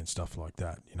speaking and stuff like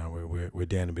that. You know, we're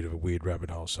down a bit of a weird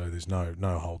rabbit hole, so there's no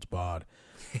holds barred.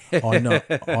 I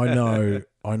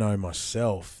know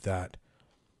myself that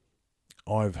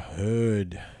I've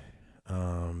heard.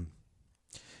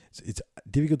 It's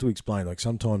difficult to explain. Like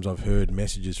sometimes I've heard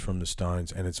messages from the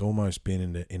stones, and it's almost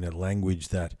been in a language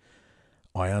that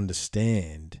I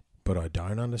understand, but I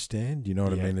don't understand. You know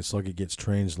what I mean? It's like it gets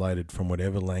translated from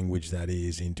whatever language that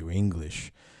is into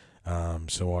English,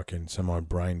 so my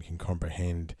brain can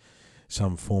comprehend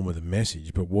some form of the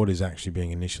message. But what is actually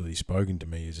being initially spoken to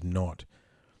me is not.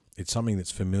 It's something that's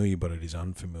familiar, but it is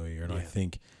unfamiliar, and I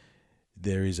think.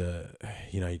 There is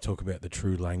you talk about the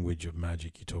true language of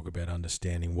magic. You talk about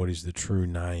understanding what is the true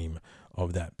name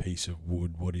of that piece of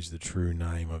wood, what is the true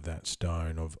name of that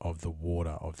stone, of the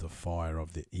water, of the fire,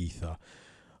 of the ether,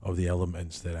 of the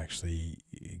elements that actually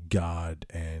guard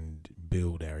and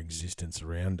build our existence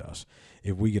around us.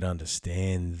 If we could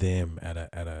understand them at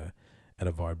a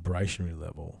vibrationary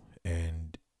level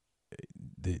and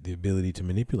the ability to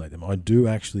manipulate them, I do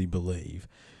actually believe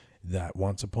that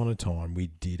once upon a time we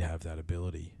did have that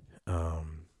ability.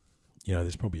 You know,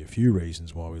 there's probably a few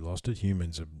reasons why we lost it.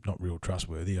 Humans are not real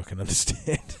trustworthy, I can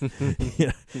understand. You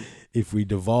know, if we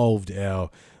devolved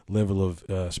our level of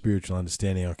spiritual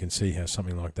understanding, I can see how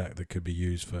something like that could be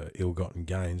used for ill-gotten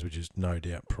gains, which is no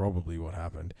doubt probably what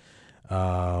happened.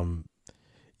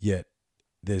 Yet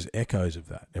there's echoes of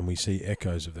that, and we see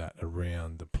echoes of that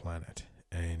around the planet.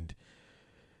 And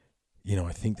you know,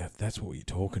 I think that's what you're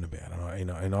talking about,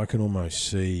 and I can almost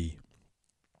see,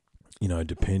 you know,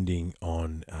 depending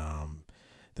on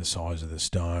the size of the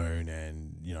stone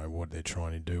and you know what they're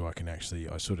trying to do,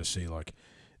 I sort of see like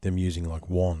them using like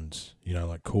wands, you know,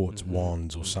 like quartz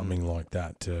wands or something like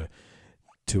that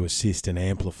to assist and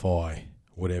amplify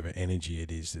whatever energy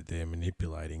it is that they're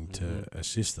manipulating to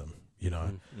assist them. You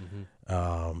know,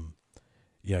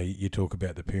 you know, you talk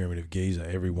about the Pyramid of Giza.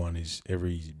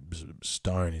 Every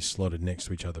stone is slotted next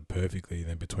to each other perfectly.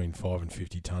 They're between 5 and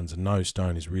 50 tons, and no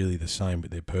stone is really the same, but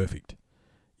they're perfect.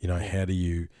 You know, how do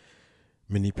you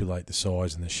manipulate the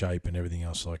size and the shape and everything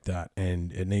else like that?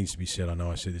 And it needs to be said. I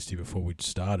know I said this to you before we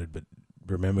started, but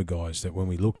remember, guys, that when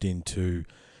we looked into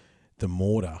the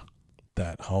mortar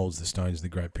that holds the stones of the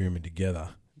Great Pyramid together,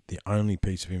 the only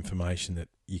piece of information that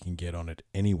you can get on it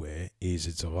anywhere is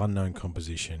it's of unknown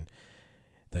composition.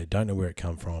 They don't know where it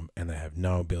come from, and they have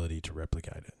no ability to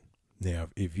replicate it. Now,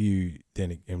 if you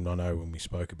then, and I know when we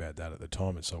spoke about that at the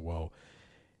time, it's like, well,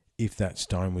 if that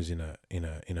stone was in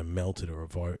a melted or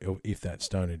if that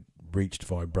stone had reached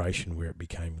vibration where it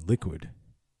became liquid,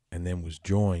 and then was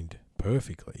joined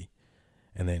perfectly,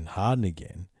 and then hardened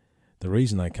again, the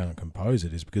reason they can't compose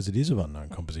it is because it is of unknown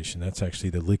composition. That's actually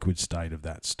the liquid state of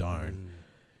that stone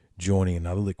joining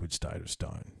another liquid state of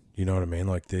stone. You know what I mean?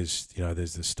 Like there's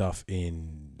the stuff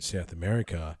in South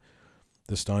America,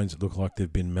 the stones that look like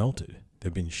they've been melted,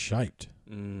 they've been shaped.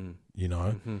 You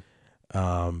know,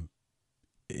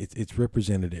 it's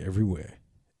represented everywhere,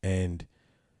 and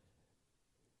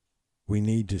we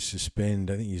need to suspend.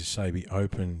 I think you say be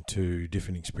open to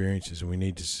different experiences, and we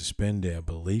need to suspend our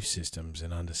belief systems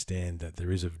and understand that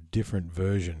there is a different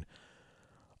version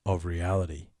of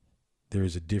reality. There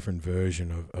is a different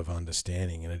version of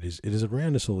understanding, and it is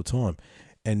around us all the time.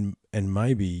 And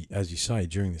maybe, as you say,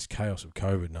 during this chaos of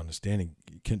COVID and understanding,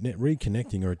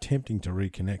 reconnecting or attempting to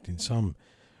reconnect in some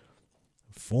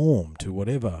form to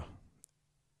whatever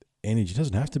energy. It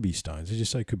doesn't have to be stones. As you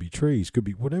say, it could be trees, could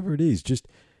be whatever it is. Just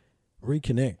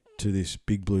reconnect to this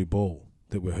big blue ball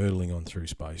that we're hurtling on through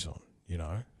space on, you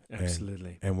know?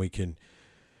 Absolutely. And we can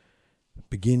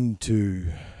begin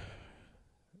to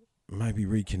maybe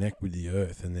reconnect with the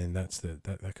earth, and then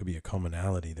that could be a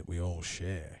commonality that we all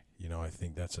share. You know, I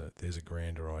think there's a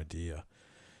grander idea.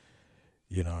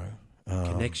 You know,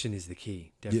 connection is the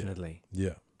key, definitely.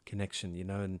 Yeah. Connection, you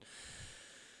know, and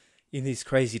in these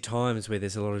crazy times where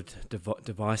there's a lot of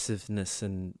divisiveness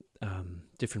and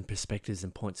different perspectives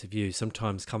and points of view,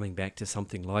 sometimes coming back to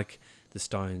something like the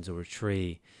stones or a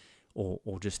tree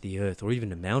or just the earth or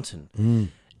even a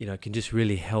mountain, you know, can just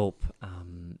really help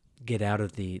get out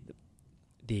of the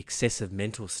the excessive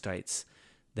mental states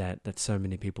that so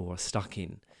many people are stuck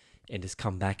in, and just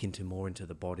come back into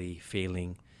the body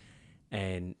feeling,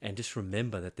 and just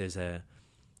remember that there's an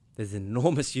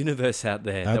enormous universe out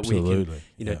there Absolutely. that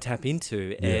we can tap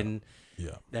into, Yeah. and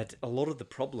that a lot of the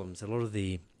problems, a lot of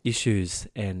the issues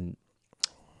and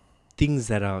things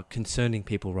that are concerning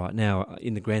people right now,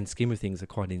 in the grand scheme of things, are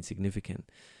quite insignificant.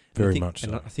 Very much so.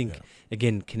 And I think,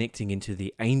 again, connecting into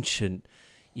the ancient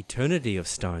eternity of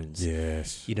stones,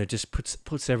 Yes. just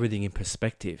puts everything in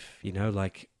perspective.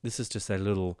 Like, this is just a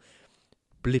little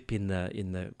blip in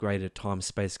the greater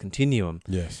time-space continuum.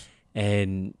 Yes.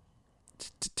 And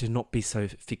to not be so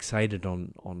fixated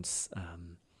on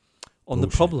the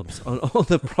Bullshit. problems, on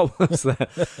the problems that,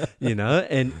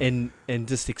 and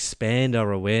just expand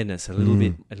our awareness a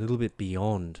little bit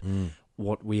beyond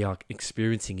what we are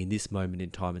experiencing in this moment in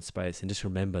time and space, and just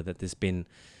remember that there's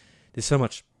so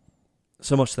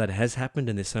much that has happened,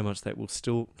 and there's so much that will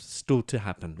still to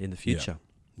happen in the future.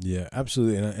 Yeah,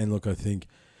 absolutely. And look, I think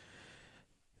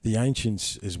the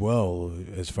ancients as well,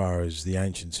 as far as the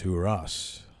ancients who are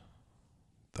us,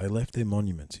 they left their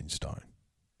monuments in stone.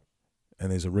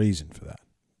 And there's a reason for that.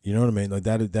 You know what I mean? Like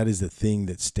that is the thing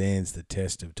that stands the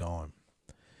test of time.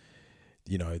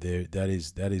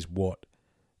 That is what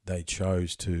they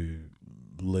chose to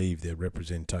leave their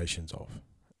representations of.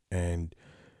 And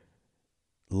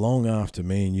long after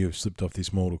me and you have slipped off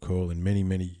this mortal coil, and many,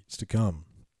 many years to come,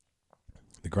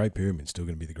 the Great Pyramid's still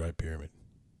going to be the Great Pyramid.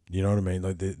 You know what I mean?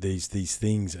 Like these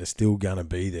things are still going to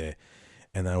be there,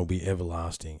 and they will be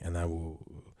everlasting, and they will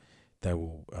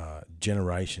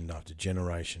generation after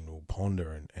generation will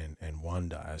ponder and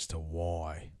wonder as to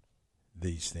why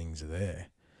these things are there.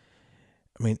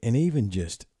 I mean, and even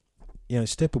just,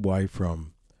 step away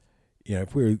from,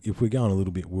 if we're going a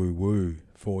little bit woo-woo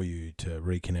for you to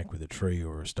reconnect with a tree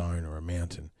or a stone or a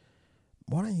mountain,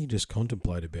 why don't you just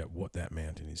contemplate about what that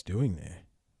mountain is doing there?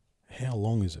 How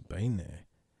long has it been there?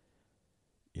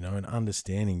 And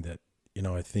understanding that,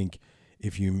 I think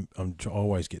I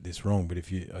always get this wrong, but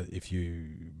if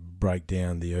you break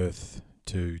down the Earth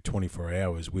to 24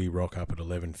 hours, we rock up at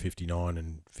 11:59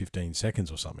 and 15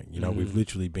 seconds or something. We've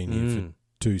literally been here for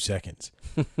 2 seconds,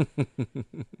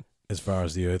 as far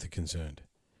as the Earth is concerned.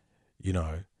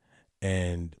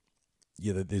 And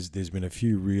there's been a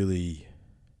few really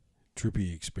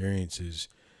trippy experiences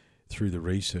through the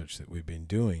research that we've been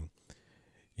doing.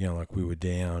 Like we were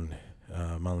down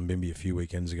Mullumbimby a few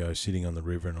weekends ago, sitting on the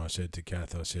river, and I said to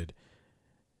Kath,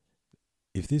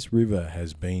 if this river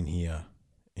has been here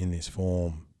in this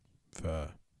form for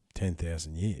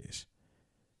 10,000 years,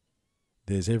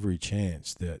 there's every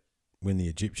chance that when the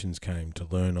Egyptians came to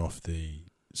learn off the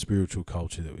spiritual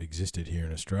culture that existed here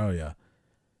in Australia,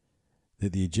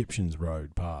 that the Egyptians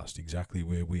rode past exactly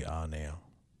where we are now.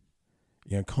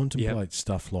 Contemplate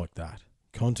stuff like that.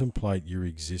 Contemplate your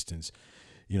existence.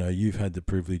 You've had the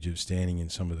privilege of standing in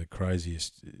some of the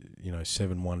craziest,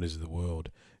 7 wonders of the world.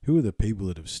 Who are the people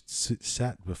that have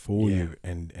sat before you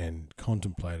and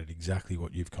contemplated exactly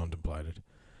what you've contemplated?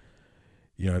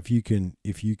 If you can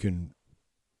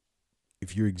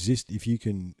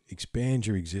expand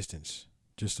your existence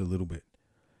just a little bit,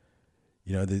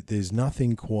 there's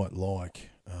nothing quite like.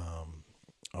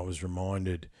 I was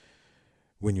reminded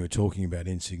when you were talking about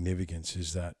insignificance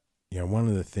is that one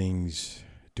of the things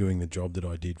doing the job that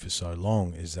I did for so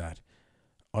long is that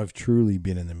I've truly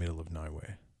been in the middle of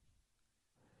nowhere,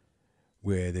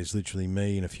 where there's literally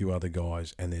me and a few other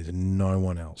guys, and there's no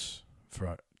one else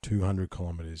for 200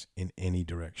 kilometres in any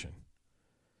direction.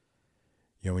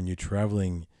 When you're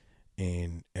travelling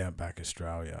in outback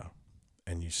Australia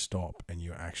and you stop and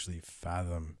you actually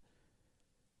fathom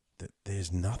that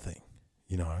there's nothing,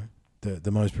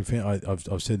 the most profound.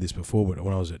 I've said this before, but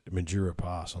when I was at Majura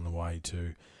Pass on the way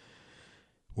to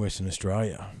Western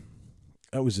Australia,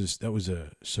 that was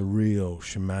a surreal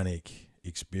shamanic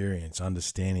experience,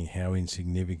 understanding how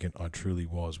insignificant I truly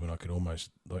was when I could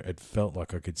almost, it felt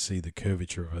like I could see the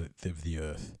curvature of the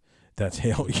earth. That's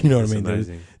how, you know what I mean?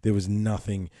 Amazing. There was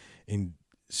nothing in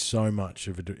so much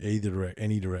of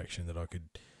any direction that I could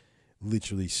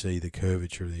literally see the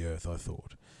curvature of the earth, I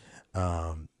thought.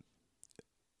 And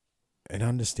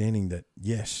understanding that,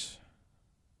 yes,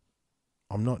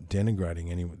 I'm not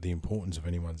denigrating the importance of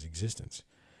anyone's existence.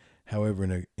 However,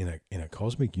 in a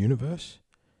cosmic universe,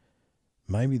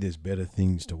 maybe there's better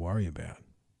things to worry about,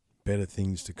 better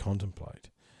things to contemplate.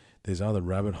 There's other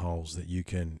rabbit holes that you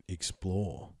can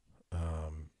explore,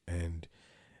 and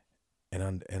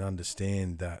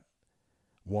understand that.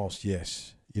 Whilst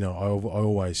yes, I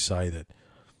always say that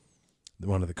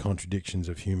one of the contradictions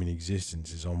of human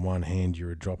existence is, on one hand,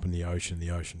 you're a drop in the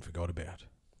ocean forgot about.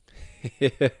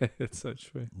 Yeah, it's so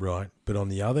true. right? But on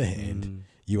the other hand, Mm.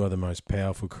 you are the most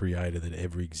powerful creator that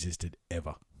ever existed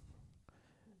ever.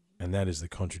 And that is the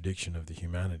contradiction of the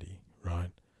humanity,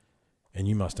 right? And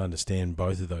you must understand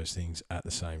both of those things at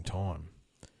the same time.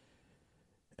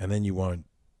 And then you won't,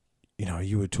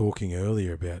 you were talking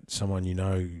earlier about someone,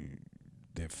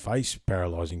 their face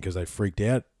paralyzing because they freaked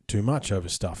out too much over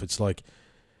stuff. It's like,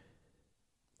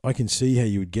 I can see how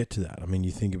you would get to that. I mean,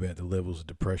 you think about the levels of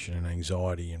depression and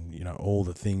anxiety and, all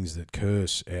the things that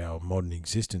curse our modern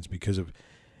existence because of,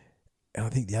 and I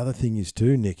think the other thing is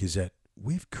too, Nick, is that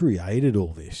we've created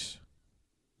all this.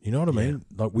 You know what I mean?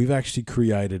 Like, we've actually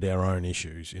created our own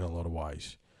issues in a lot of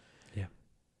ways. Yeah.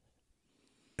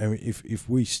 And if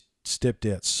we stepped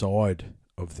outside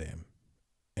of them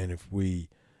and if we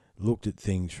looked at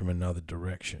things from another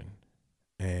direction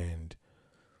and,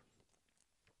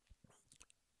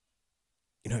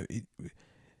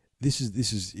 this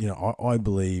is I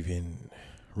believe in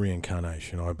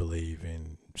reincarnation. I believe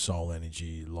in soul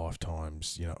energy,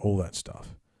 lifetimes, all that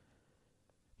stuff.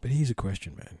 But here's a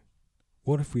question, man.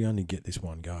 What if we only get this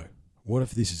one go? What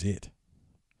if this is it?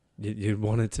 You'd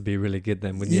want it to be really good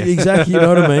then, wouldn't you? Yeah, exactly, you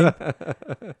know what I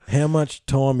mean? How much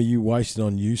time are you wasting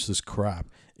on useless crap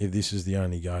if this is the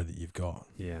only go that you've got?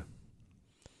 Yeah.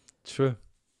 True.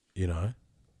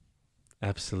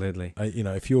 Absolutely.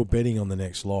 If you're betting on the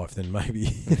next life, then maybe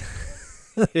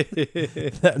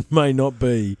that may not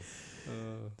be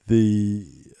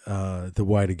the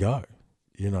way to go,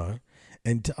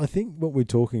 And I think what we're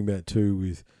talking about too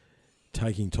with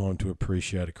taking time to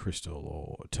appreciate a crystal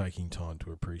or taking time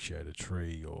to appreciate a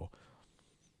tree, or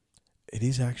it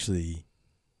is actually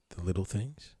the little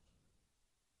things.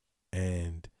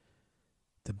 And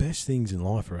the best things in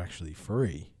life are actually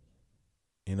free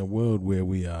in a world where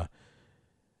we are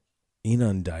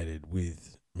inundated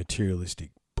with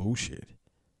materialistic bullshit.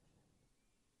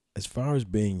 As far as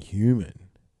being human,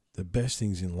 the best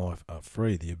things in life are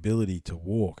free. The ability to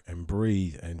walk and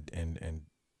breathe and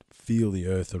feel the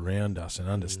earth around us and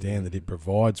understand that it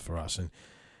provides for us. And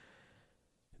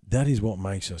that is what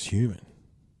makes us human.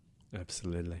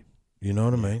 Absolutely. You know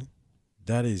what I mean?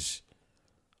 That is,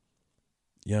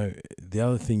 the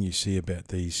other thing you see about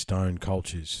these stone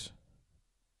cultures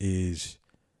is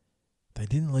they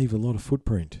didn't leave a lot of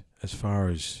footprint as far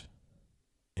as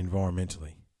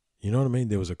environmentally. You know what I mean?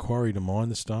 There was a quarry to mine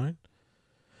the stone,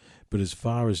 but as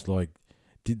far as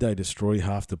did they destroy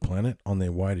half the planet on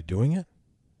their way to doing it?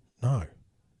 No,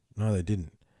 they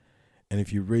didn't. And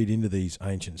if you read into these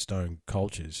ancient stone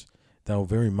cultures, they were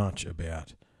very much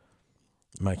about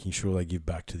making sure they give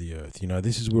back to the earth.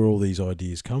 This is where all these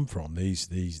ideas come from.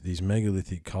 These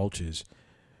megalithic cultures,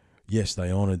 yes,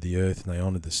 they honoured the earth and they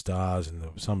honoured the stars and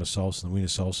the summer solstice and the winter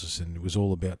solstice, and it was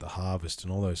all about the harvest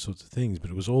and all those sorts of things, but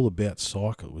it was all about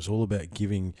cycle. It was all about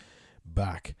giving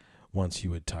back once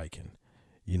you had taken.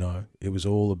 It was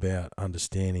all about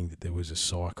understanding that there was a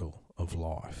cycle of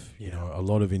life. Yeah. A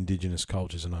lot of indigenous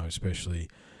cultures, I know, especially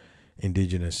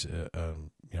indigenous,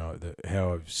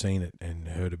 how I've seen it and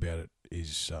heard about it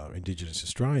is indigenous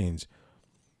Australians,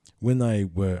 when they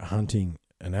were hunting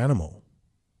an animal,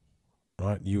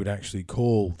 right, you would actually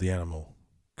call the animal,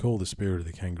 call the spirit of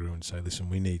the kangaroo and say, listen,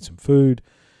 we need some food.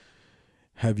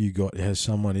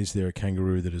 Is there a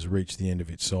kangaroo that has reached the end of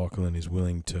its cycle and is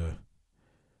willing to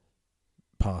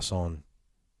pass on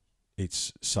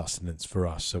its sustenance for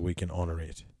us so we can honour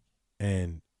it?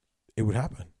 And it would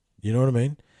happen. You know what I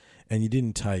mean? And you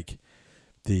didn't take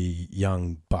the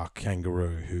young buck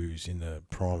kangaroo who's in the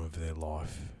prime of their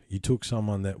life. You took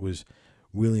someone that was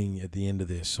willing at the end of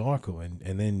their cycle, and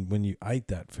then when you ate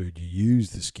that food, you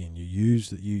used the skin,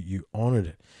 you honoured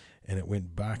it, and it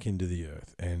went back into the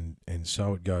earth, and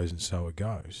so it goes and so it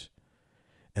goes.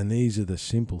 And these are the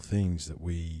simple things that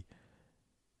we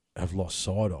have lost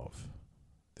sight of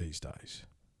these days,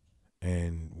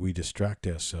 and we distract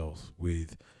ourselves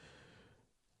with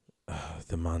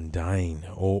the mundane,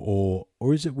 or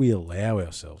is it we allow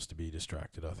ourselves to be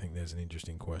distracted? I think there's an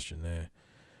interesting question there.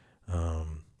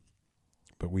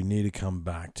 But we need to come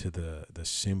back to the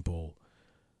simple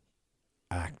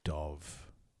act of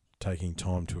taking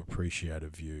time to appreciate a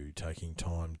view, taking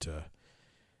time to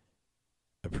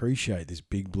appreciate this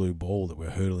big blue ball that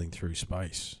we're hurtling through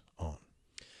space on.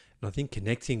 And I think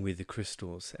connecting with the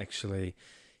crystals actually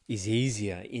is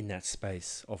easier in that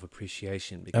space of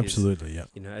appreciation. Because, Absolutely, yeah.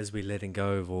 As we're letting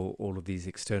go of all of these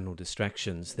external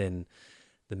distractions, then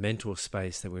the mental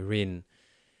space that we're in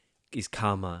is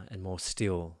calmer and more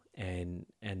still. And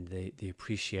the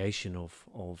appreciation of,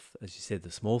 as you said,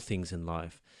 the small things in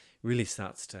life really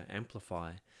starts to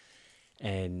amplify.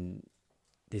 And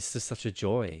there's just such a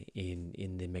joy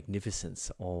in the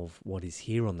magnificence of what is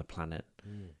here on the planet,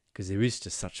 because there is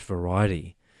just such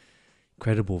variety,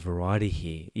 incredible variety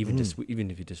here. Even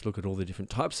if you just look at all the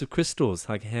different types of crystals,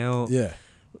 like how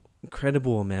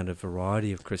incredible amount of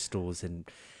variety of crystals, and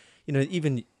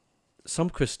even some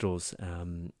crystals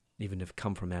even have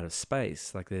come from out of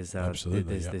space. Like there's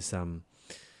this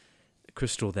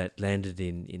crystal that landed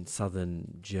in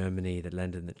southern Germany, that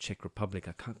landed in the Czech Republic.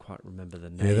 I can't quite remember the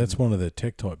name. Yeah, that's one of the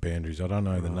tektite boundaries. I don't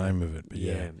know the name of it, but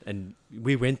yeah. And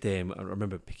we went there, and I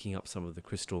remember picking up some of the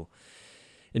crystal,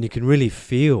 and you can really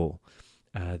feel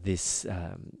this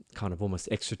kind of almost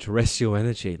extraterrestrial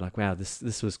energy. Like, wow,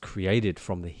 this was created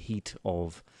from the heat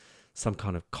of some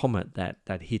kind of comet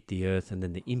that hit the Earth, and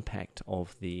then the impact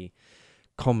of the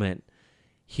comet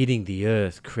hitting the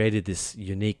Earth created this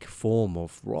unique form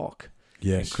of rock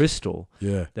and crystal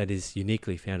that is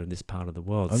uniquely found in this part of the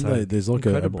world. So there's like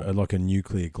a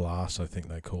nuclear glass, I think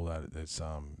they call that. It's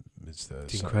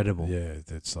incredible.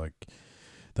 It's like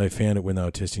they found it when they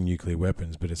were testing nuclear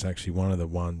weapons, but it's actually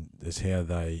it's how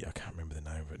I can't remember the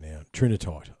name of it now.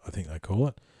 Trinitite, I think they call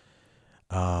it.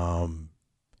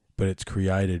 But it's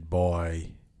created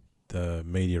by the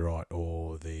meteorite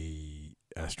or the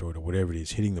asteroid or whatever it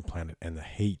is hitting the planet, and the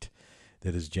heat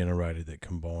that is generated that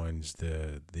combines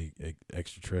the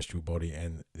extraterrestrial body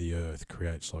and the Earth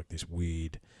creates like this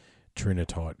weird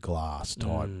trinitite glass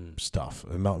type stuff.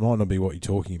 It might not be what you're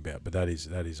talking about, but that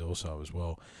is also as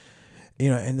well.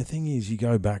 And the thing is, you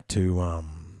go back to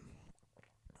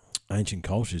ancient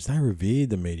cultures, they revered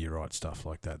the meteorite stuff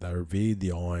like that. They revered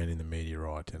the iron in the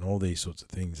meteorite and all these sorts of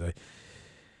things.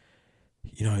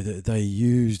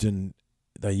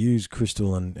 They used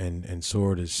crystal and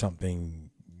saw it as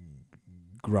something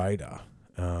greater.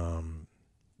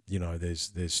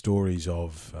 There's stories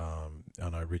of I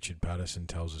know Richard Patterson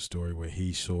tells a story where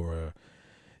he saw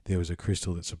there was a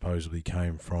crystal that supposedly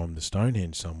came from the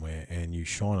Stonehenge somewhere, and you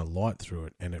shine a light through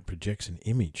it and it projects an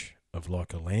image of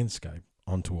like a landscape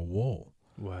onto a wall.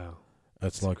 Wow.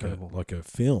 It's like incredible. Like a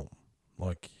film.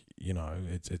 Like,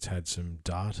 it's had some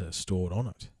data stored on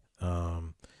it.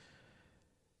 And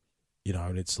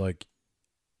it's like,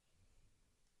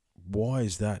 why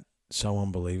is that so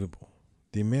unbelievable?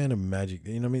 The amount of magic,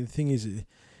 the thing is,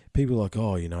 people are like,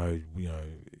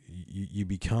 you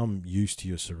become used to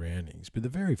your surroundings, but the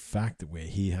very fact that we're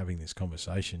here having this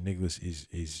conversation, Nicholas,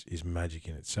 is magic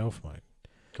in itself, mate.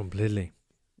 Completely.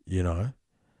 If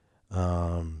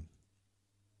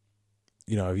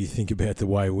you think about the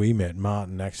way we met,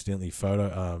 Martin accidentally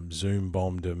Zoom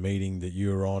bombed a meeting that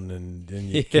you were on, and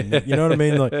you know what I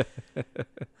mean? Like,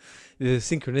 the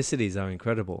synchronicities are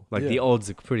incredible. Like the odds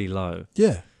are pretty low.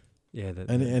 Yeah. Yeah.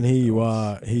 And here you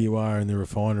are in the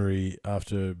refinery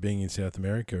after being in South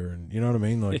America, and you know what I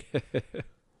mean? Like,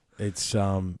 it's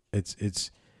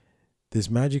there's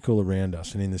magic all around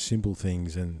us, and in the simple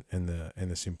things and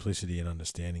the simplicity and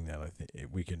understanding that, I think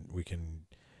we can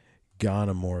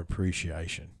garner more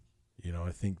appreciation.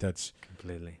 I think that's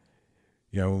completely.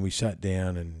 When we sat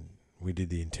down and we did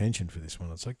the intention for this one,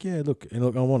 it's like, look, I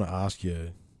want to ask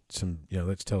you some,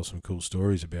 let's tell some cool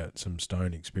stories about some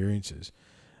stone experiences.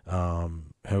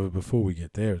 However, before we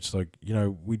get there, it's like,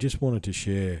 we just wanted to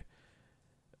share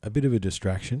a bit of a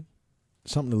distraction,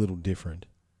 something a little different,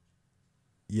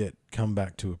 yet come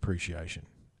back to appreciation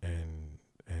and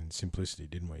simplicity,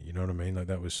 didn't we? You know what I mean? Like,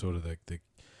 that was sort of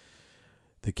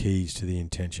the keys to the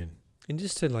intention. And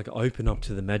just to like open up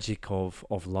to the magic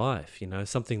of life,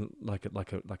 something like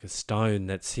a stone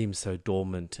that seems so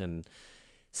dormant and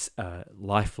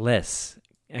lifeless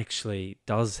actually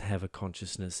does have a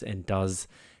consciousness and does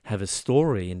have a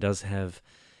story and does have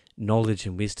knowledge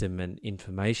and wisdom and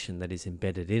information that is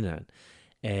embedded in it.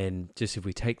 And just if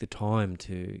we take the time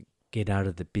to get out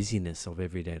of the busyness of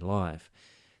everyday life,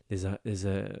 there's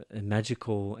a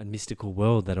magical and mystical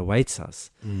world that awaits us.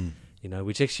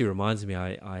 Which actually reminds me,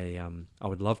 I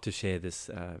would love to share this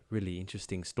really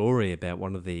interesting story about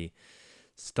one of the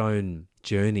stone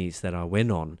journeys that I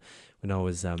went on when I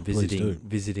was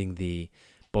visiting the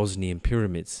Bosnian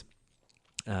pyramids,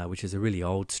 which is a really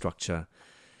old structure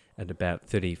at about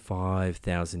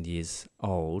 35,000 years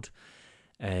old.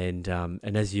 And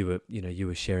as you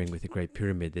were sharing with the Great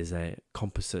Pyramid, there's a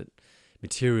composite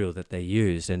material that they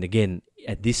used. And again,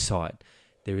 at this site,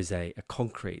 there is a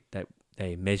concrete that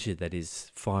they measured that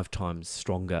is 5 times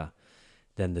stronger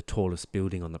than the tallest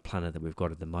building on the planet that we've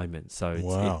got at the moment.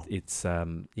 So it's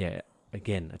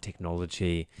again, a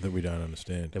technology that we don't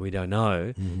understand, that we don't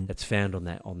know, that's found on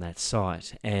that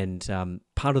site. And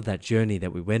part of that journey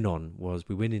that we went on was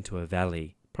we went into a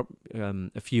valley,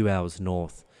 a few hours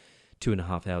north,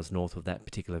 2.5 hours north of that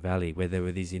particular valley, where there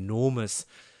were these enormous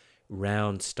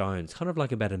round stones, kind of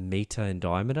like about a meter in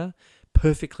diameter,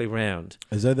 perfectly round.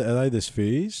 Are they the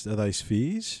spheres? Are they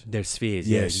spheres? They're spheres.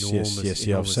 Yes, enormous, yes.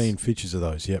 Yeah, I've enormous. seen pictures of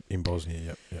those. Yep, in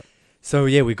Bosnia. Yep. So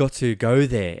yeah, we got to go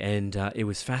there, and it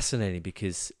was fascinating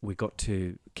because we got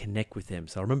to connect with them.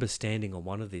 So I remember standing on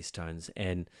one of these stones,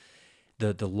 and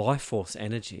the life force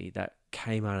energy that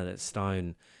came out of that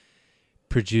stone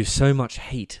produced so much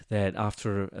heat that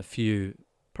after a few,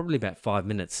 probably about 5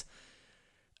 minutes,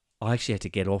 I actually had to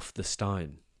get off the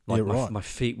stone. Like Yeah, right. my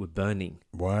feet were burning,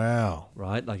 Wow.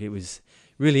 right? Like it was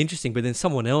really interesting. But then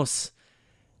someone else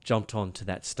jumped onto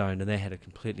that stone and they had a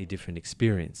completely different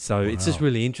experience. So it's just Wow.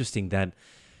 really interesting that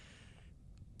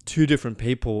two different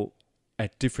people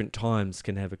at different times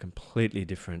can have a completely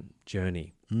different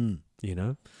journey, you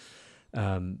know?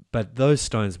 But those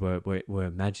stones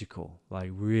were magical, like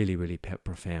really, really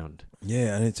profound.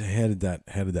 Yeah, and it's how did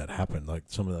that happen? Like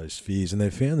some of those spheres, and they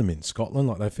found them in Scotland.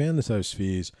 Like they found those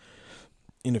spheres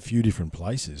in a few different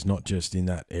places, not just in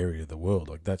that area of the world.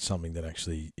 Like that's something that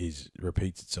actually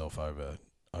repeats itself over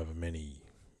many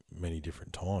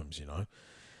different times. You know,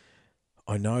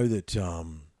 I know that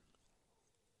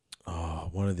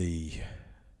one of the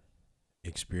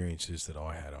experiences that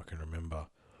I had, I can remember.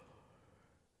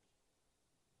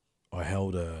 I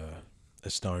held a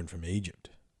stone from Egypt,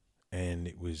 and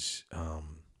it was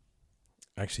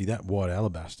actually that white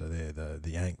alabaster there,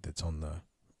 the ankh that's on the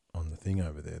thing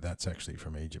over there. That's actually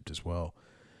from Egypt as well,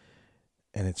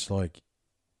 and it's like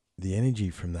the energy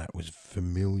from that was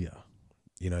familiar.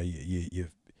 You know, you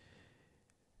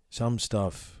some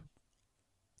stuff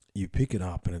you pick it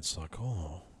up and it's like,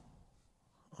 oh,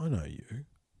 I know you.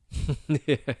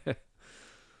 Yeah.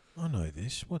 I know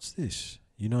this. What's this?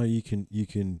 You know, you can.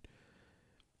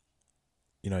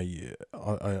 You know,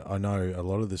 I know a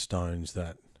lot of the stones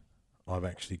that I've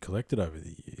actually collected over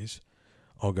the years.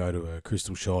 I'll go to a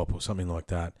crystal shop or something like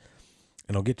that,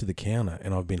 and I'll get to the counter,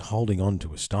 and I've been holding on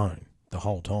to a stone the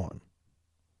whole time,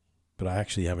 but I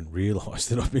actually haven't realised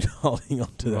that I've been holding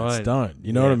on to that stone.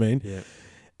 You know what I mean? Yeah.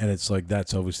 And it's like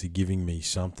that's obviously giving me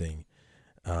something.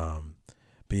 But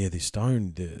yeah, this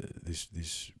stone,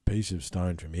 this piece of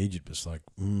stone from Egypt was like,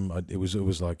 it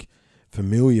was like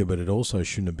familiar, but it also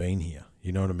shouldn't have been here.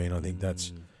 You know what I mean? I think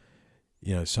that's,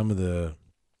 you know, some of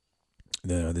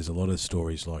there's a lot of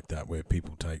stories like that where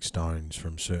people take stones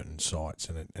from certain sites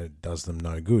and it does them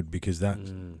no good because that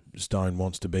stone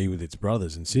wants to be with its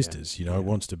brothers and sisters. You know, it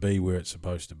wants to be where it's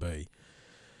supposed to be,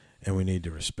 and we need to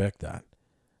respect that.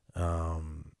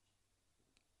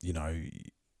 You know,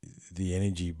 the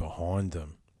energy behind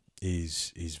them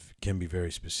can be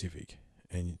very specific,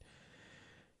 and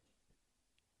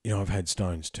you know, I've had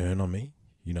stones turn on me.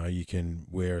 You know, you can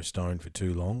wear a stone for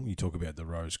too long. You talk about the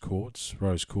rose quartz.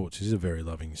 Rose quartz is a very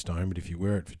loving stone, but if you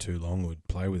wear it for too long or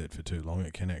play with it for too long,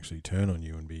 it can actually turn on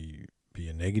you and be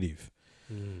a negative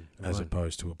as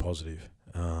opposed to a positive.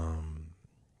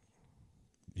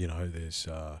 You know, there's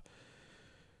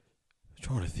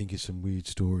trying to think of some weird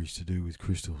stories to do with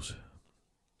crystals.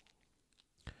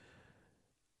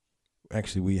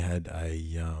 Actually, we had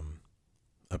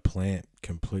a plant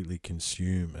completely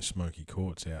consume a smoky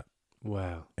quartz out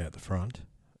the front.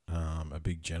 A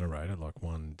big generator, like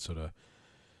one sort of,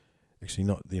 actually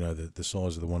not, you know, the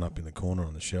size of the one up in the corner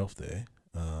on the shelf there.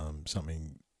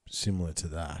 Something similar to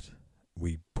that.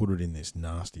 We put it in this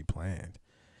nasty plant,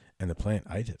 and the plant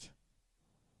ate it.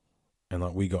 And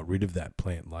like we got rid of that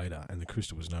plant later, and the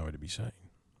crystal was nowhere to be seen.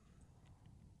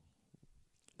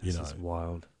 This you know, is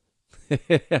wild.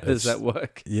 How does that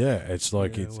work? Yeah, it's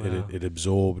like wow. it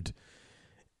absorbed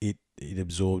it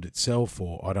absorbed itself,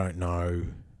 or I don't know,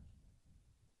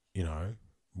 you know,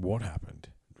 what happened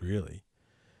really.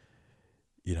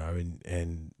 You know,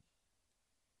 and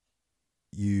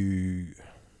you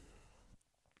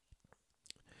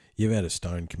ever had a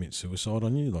stone commit suicide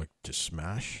on you, like just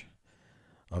smash?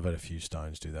 I've had a few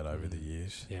stones do that over the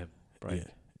years. Yeah, right.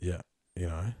 Yeah, you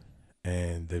know,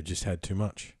 and they've just had too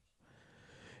much.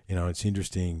 You know, it's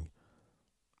interesting.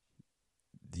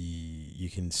 You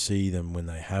can see them when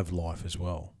they have life as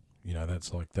well. You know,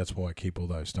 that's why I keep all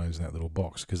those stones in that little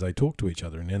box, because they talk to each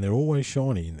other, and they're always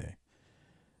shiny in there.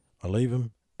 I leave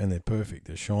them, and they're perfect.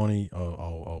 They're shiny.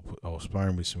 I'll spray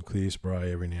them with some clear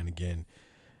spray every now and again.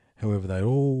 However, they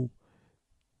all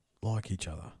like each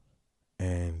other,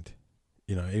 and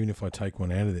you know, even if I take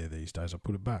one out of there these days, I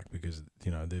put it back because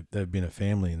you know they've been a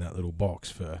family in that little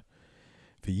box for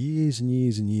years and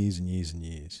years and years and years and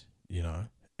years. You know,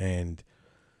 and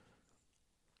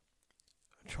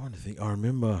I'm trying to think. I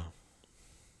remember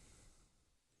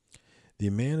the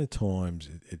amount of times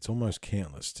it's almost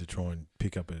countless to try and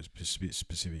pick up a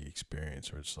specific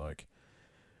experience, where it's like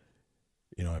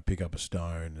you know, I pick up a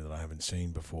stone that I haven't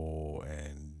seen before,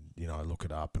 and you know, I look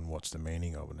it up and what's the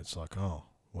meaning of it, and it's like, oh,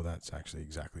 well, that's actually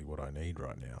exactly what I need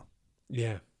right now.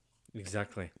 Yeah,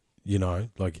 exactly. You know,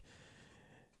 like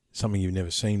something you've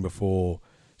never seen before,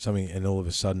 something, and all of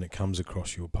a sudden it comes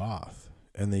across your path.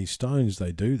 And these stones,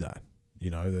 they do that.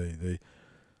 You know, they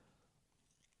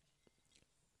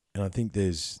and I think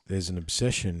there's an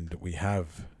obsession that we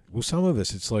have. Well, some of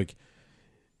us, it's like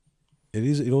it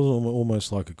is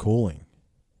almost like a calling.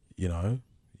 You know,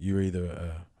 you're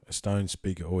either a stone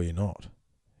speaker or you're not.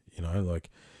 You know, like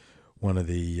one of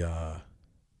the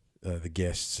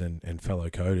guests and fellow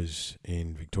coders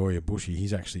in Victoria, Bushy,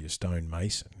 he's actually a stone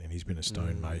mason, and he's been a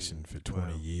stone mason for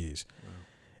 20 years. Wow.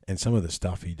 And some of the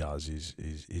stuff he does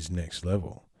is next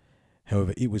level.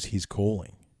 However, it was his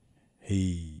calling.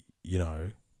 He, you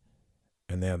know,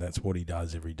 and now that's what he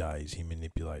does every day, is he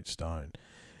manipulates stone.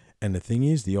 And the thing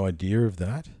is, the idea of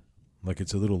that, like,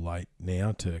 it's a little late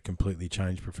now to completely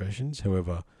change professions.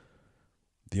 However,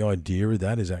 the idea of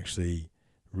that is actually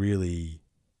really,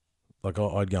 like,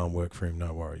 I'd go and work for him,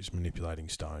 no worries, manipulating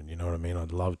stone. You know what I mean?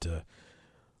 I'd love to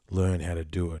learn how to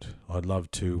do it. I'd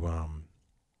love to,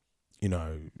 you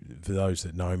know, for those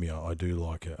that know me, I do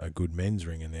like a good men's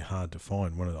ring, and they're hard to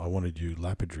find. I want to do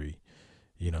lapidary,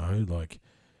 you know, like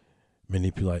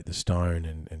manipulate the stone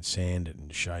and sand it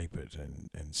and shape it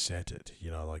and set it.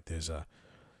 You know, like there's a,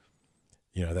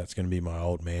 you know, that's going to be my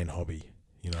old man hobby,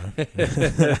 you know.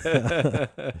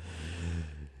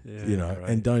 Yeah, you know, right.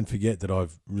 and don't forget that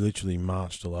I've literally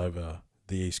marched all over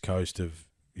the east coast of,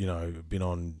 you know, been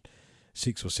on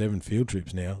 6 or 7 field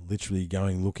trips now, literally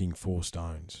going looking for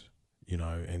stones, you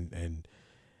know, and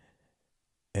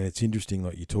it's interesting,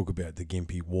 like you talk about the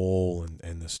Gympie Wall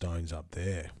and the stones up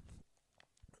there.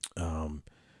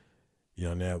 You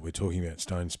know, now we're talking about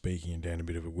stone speaking and down a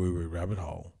bit of a woo-woo rabbit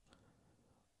hole.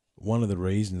 One of the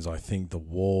reasons I think the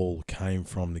wall came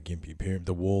from the Gympie Pyramid,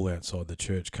 the wall outside the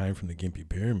church came from the Gympie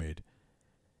Pyramid,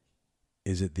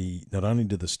 is that not only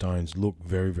do the stones look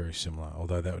very, very similar,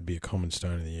 although that would be a common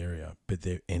stone in the area, but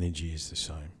their energy is the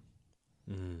same.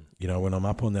 Mm. You know, when I'm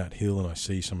up on that hill and I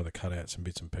see some of the cutouts and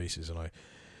bits and pieces, and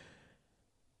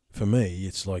for me,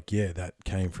 it's like, yeah, that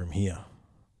came from here,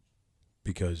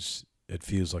 because it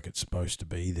feels like it's supposed to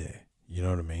be there. You know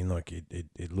what I mean? Like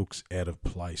it looks out of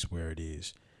place where it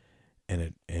is,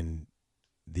 and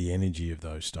the energy of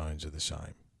those stones are the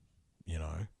same. You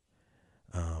know,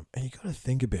 and you got to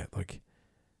think about, like,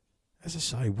 as I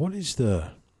say, what is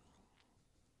the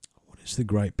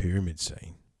Great Pyramid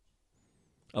scene?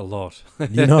 A lot.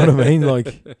 You know what I mean?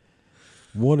 Like,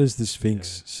 what is the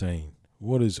Sphinx scene?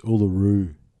 What is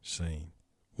Uluru scene?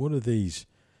 What are these?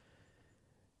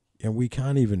 And we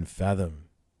can't even fathom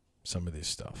some of this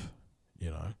stuff,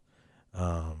 you know.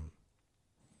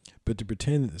 But to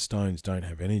pretend that the stones don't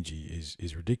have energy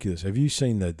is ridiculous. Have you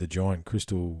seen the giant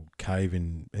crystal cave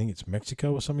in, I think it's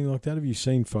Mexico or something like that? Have you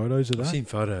seen photos of that? I've seen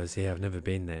photos, yeah. I've never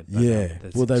been there. But, yeah.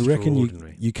 that's Well, they reckon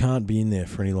extraordinary. you can't be in there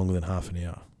for any longer than half an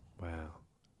hour.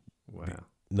 Wow.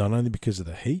 Not only because of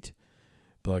the heat,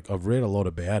 but like I've read a lot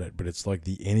about it, but it's like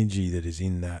the energy that is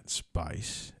in that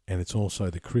space, and it's also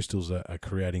the crystals are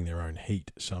creating their own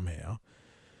heat somehow,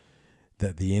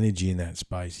 that the energy in that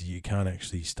space, you can't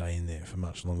actually stay in there for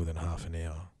much longer than half an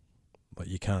hour. Like,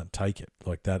 you can't take it,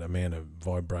 like that amount of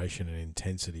vibration and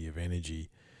intensity of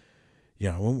energy.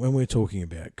 You know, when we're talking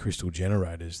about crystal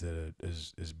generators that are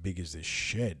as big as this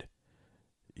shed,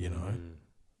 you know,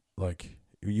 like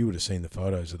you would have seen the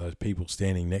photos of those people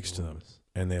standing next to them,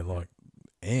 and they're like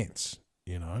ants,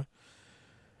 you know.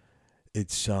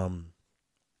 It's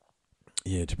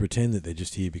yeah, to pretend that they're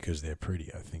just here because they're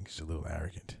pretty, I think, is a little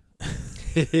arrogant.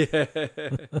 Yeah.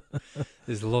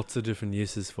 There's lots of different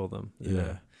uses for them. You know,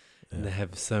 Yeah. and they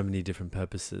have so many different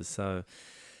purposes. So,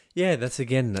 yeah, that's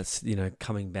you know,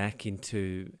 coming back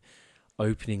into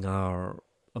opening a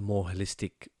more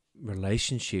holistic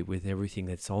relationship with everything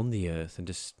that's on the earth, and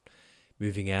just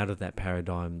moving out of that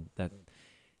paradigm that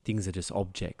things are just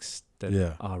objects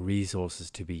that are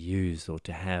resources to be used or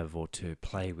to have or to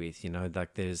play with. You know,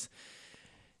 like there's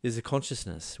a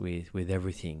consciousness with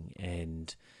everything,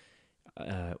 and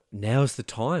now's the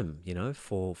time, you know,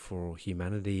 for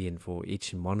humanity and for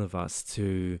each and one of us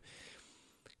to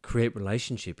create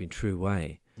relationship in true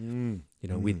way. You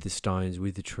know, with the stones,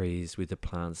 with the trees, with the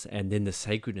plants, and then the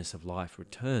sacredness of life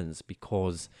returns,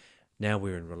 because now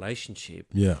we're in relationship.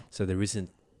 Yeah. So there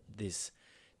isn't this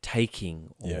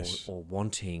taking or, Yes. or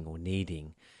wanting or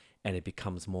needing, and it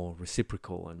becomes more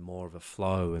reciprocal and more of a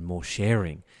flow and more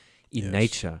sharing in Yes.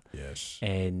 nature. Yes.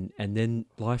 And then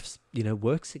life, you know,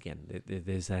 works again.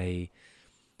 There's a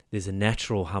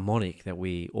natural harmonic that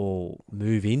we all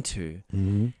move into,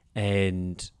 Mm-hmm.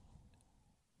 and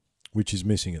Which is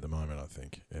missing at the moment, I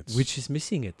think. which is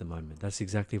missing at the moment. That's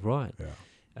exactly right.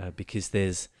 Yeah.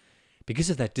 Because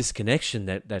of that disconnection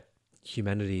that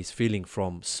humanity is feeling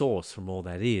from source, from all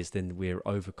that is, then we're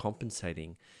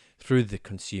overcompensating through the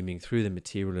consuming, through the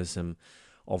materialism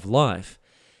of life,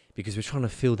 because we're trying to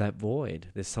fill that void.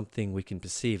 There's something we can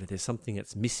perceive, that there's something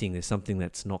that's missing, there's something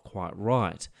that's not quite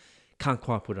right. Can't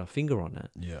quite put our finger on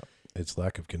it. Yeah. It's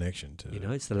lack of connection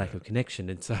to It's the lack of connection.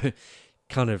 And so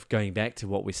kind of going back to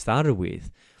what we started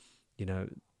with,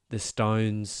 the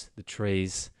stones, the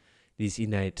trees, these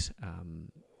innate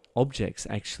objects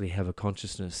actually have a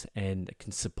consciousness and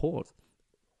can support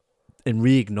and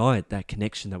reignite that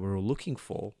connection that we're all looking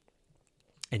for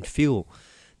and feel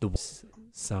the.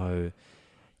 So,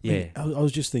 yeah. I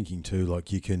was just thinking too,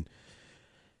 like you can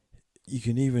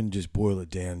even just boil it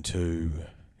down to,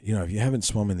 if you haven't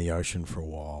swum in the ocean for a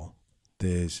while,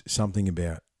 there's something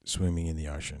about swimming in the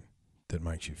ocean that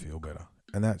makes you feel better.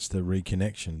 And that's the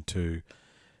reconnection to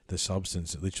the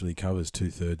substance that literally covers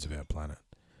 2/3 of our planet.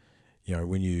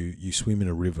 When you swim in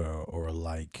a river or a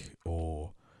lake,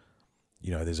 or,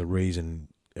 there's a reason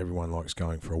everyone likes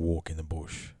going for a walk in the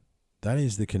bush. That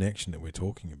is the connection that we're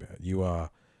talking about. You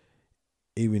are,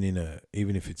 even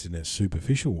if it's in a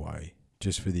superficial way,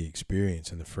 just for the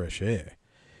experience and the fresh air,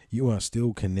 you are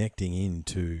still connecting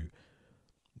into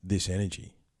this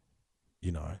energy,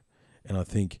 And I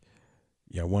think,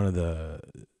 one of the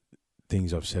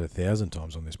things I've said 1,000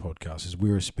 times on this podcast is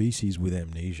we're a species with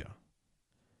amnesia.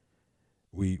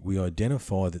 We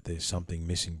identify that there's something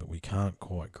missing, but we can't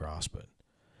quite grasp it.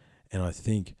 And I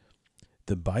think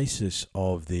the basis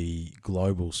of the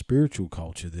global spiritual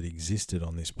culture that existed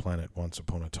on this planet once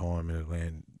upon a time in a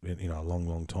land, a long,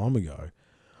 long time ago,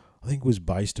 I think was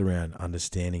based around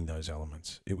understanding those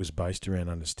elements. It was based around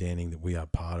understanding that we are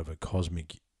part of a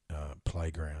cosmic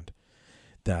playground,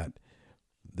 that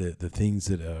the things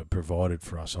that are provided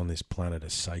for us on this planet are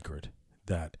sacred,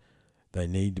 that they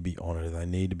need to be honoured, they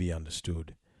need to be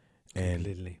understood. And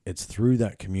Completely. It's through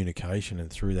that communication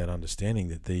and through that understanding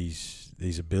that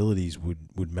these abilities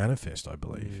would manifest, I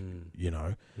believe,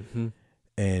 Mm-hmm.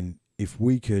 And if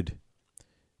we could,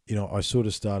 I sort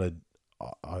of started,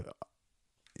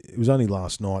 it was only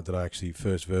last night that I actually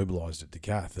first verbalised it to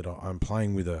Kath, that I'm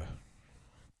playing with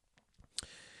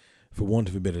for want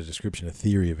of a better description, a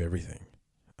theory of everything,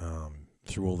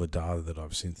 through all the data that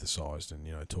I've synthesised and,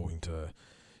 talking to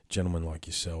gentlemen like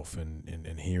yourself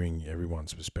and hearing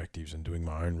everyone's perspectives and doing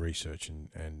my own research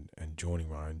and joining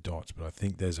my own dots. But I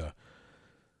think there's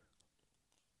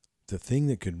the thing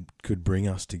that could bring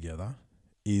us together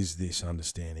is this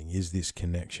understanding, is this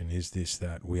connection, is this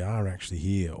that we are actually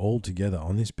here all together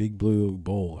on this big blue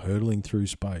ball hurtling through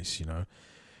space,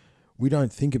 We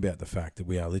don't think about the fact that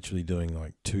we are literally doing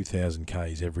like 2,000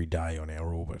 Ks every day on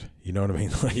our orbit. You know what I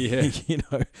mean? Like, Yeah.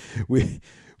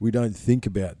 We don't think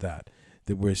about that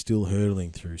we're still hurtling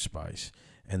through space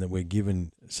and that we're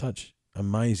given such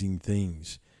amazing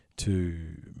things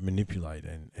to manipulate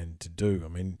and to do. I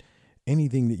mean,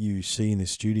 anything that you see in the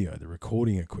studio, the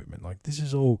recording equipment, like this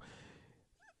is all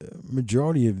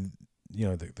majority of,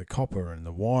 the copper and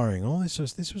the wiring, all this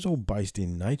was all based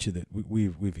in nature that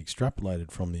we've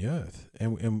extrapolated from the earth,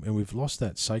 and we've lost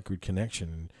that sacred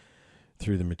connection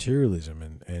through the materialism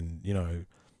and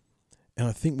and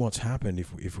I think what's happened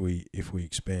if we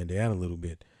expand out a little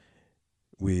bit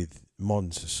with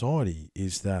modern society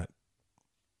is that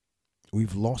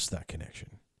we've lost that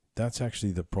connection. That's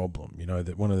actually the problem.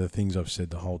 That one of the things I've said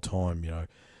the whole time,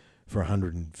 for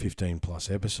 115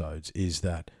 plus episodes, is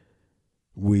that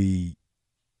we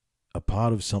are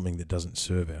part of something that doesn't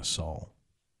serve our soul.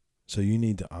 So you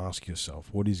need to ask yourself,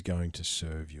 what is going to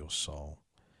serve your soul?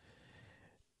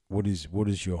 What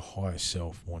does your higher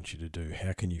self want you to do?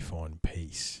 How can you find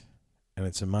peace? And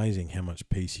it's amazing how much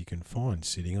peace you can find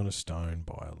sitting on a stone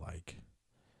by a lake.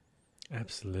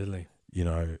 Absolutely.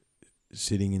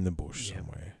 Sitting in the bush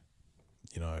somewhere.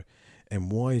 And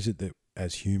why is it that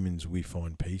as humans we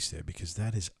find peace there? Because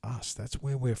that is us. That's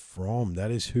where we're from.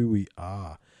 That is who we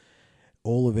are.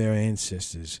 All of our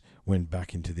ancestors went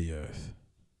back into the earth.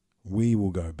 We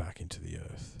will go back into the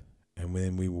earth. And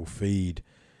then we will feed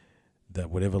that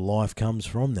whatever life comes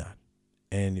from that.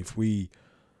 And I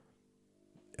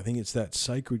think it's that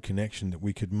sacred connection that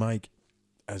we could make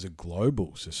as a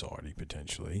global society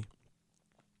potentially,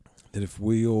 that if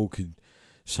we all could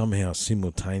somehow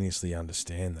simultaneously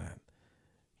understand that,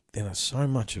 then so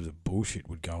much of the bullshit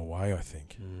would go away, I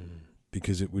think,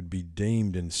 because it would be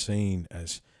deemed and seen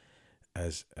as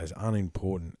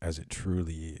unimportant as it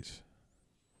truly is.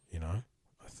 I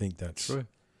think that's true.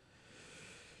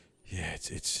 Yeah,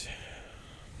 it's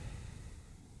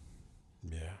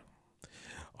Yeah.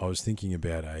 I was thinking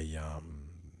about an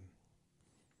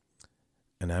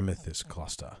amethyst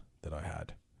cluster that I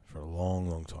had for a long,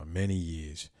 long time, many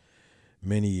years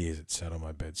it sat on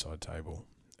my bedside table.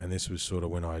 And this was sort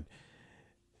of when and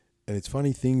it's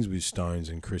funny things with stones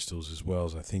and crystals as well,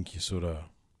 as I think you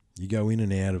go in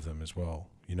and out of them as well.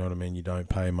 You know what I mean? You don't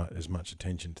pay as much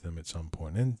attention to them at some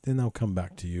point, and then they'll come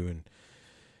back to you and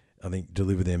I think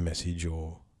deliver their message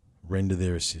or render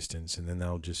their assistance, and then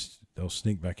they'll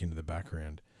sneak back into the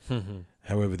background.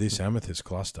 However, this amethyst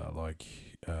cluster,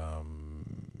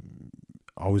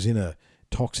 I was in a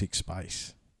toxic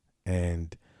space,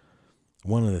 and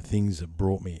one of the things that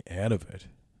brought me out of it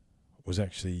was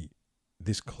actually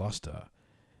this cluster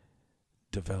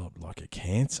developed like a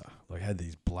cancer. Like, had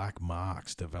these black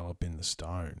marks develop in the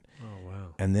stone. Oh,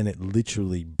 wow. And then it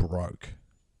literally broke,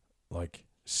 like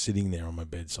sitting there on my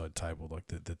bedside table, like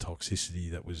the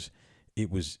toxicity that it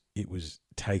was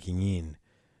taking in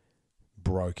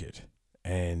broke it.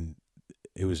 And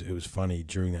it was funny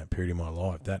during that period of my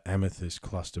life, that amethyst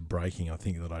cluster breaking, I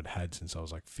think that I'd had since I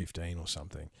was like 15 or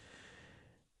something.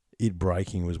 It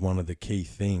breaking was one of the key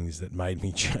things that made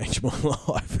me change my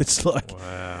life. It's like,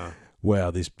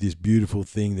 wow, this beautiful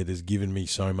thing that has given me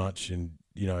so much, and,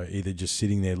 you know, either just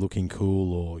sitting there looking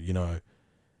cool or, you know,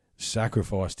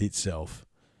 sacrificed itself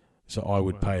so I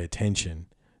would pay attention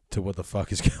to what the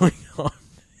fuck is going on.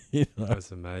 You know? That's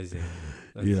amazing.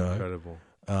 That's incredible.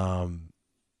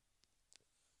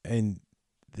 And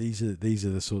these are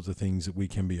the sorts of things that we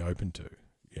can be open to,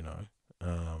 you know.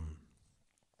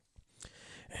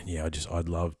 And yeah, I'd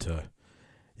love to.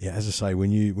 Yeah, as I say,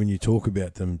 when you talk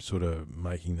about them, sort of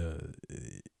making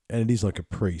and it is like a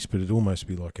priest, but it'd almost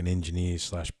be like an engineer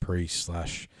 / priest /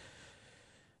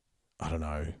 I don't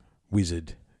know,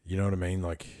 wizard. You know what I mean?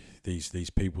 Like these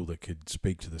people that could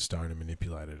speak to the stone and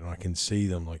manipulate it, and I can see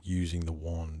them like using the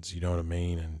wands. You know what I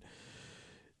mean? And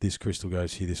this crystal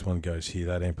goes here, this one goes here.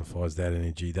 That amplifies that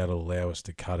energy. That'll allow us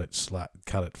to cut it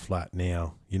flat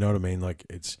now. You know what I mean? Like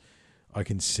I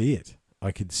can see it.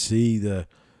 I could see the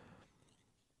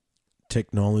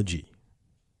technology.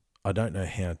 I don't know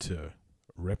how to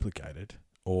replicate it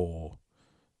or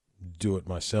do it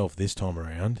myself this time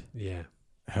around. Yeah.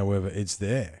 However, it's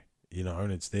there, you know,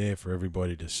 and it's there for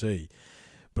everybody to see.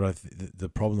 But the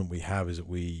problem we have is that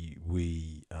we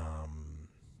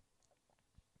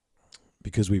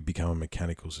because we've become a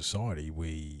mechanical society,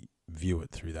 we view it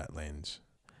through that lens.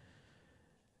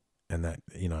 And that,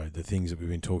 you know, the things that we've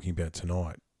been talking about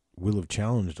tonight will have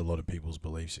challenged a lot of people's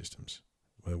belief systems.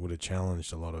 It would have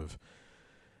challenged a lot of...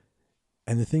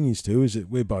 And the thing is, too, is that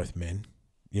we're both men,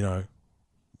 you know.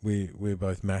 We're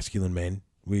both masculine men.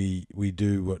 We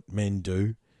do what men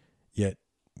do, yet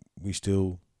we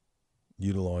still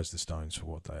utilise the stones for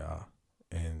what they are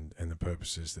and the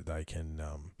purposes that they can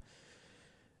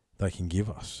give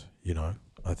us, you know.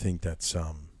 I think that's,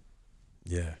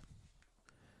 yeah.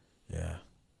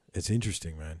 It's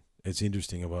interesting, man. It's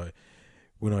interesting about...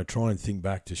 When I try and think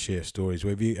back to share stories,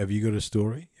 have you got a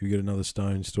story? Have you got another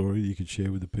stone story you could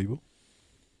share with the people?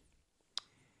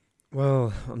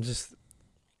 Well,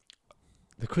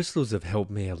 the crystals have helped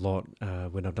me a lot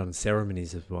when I've done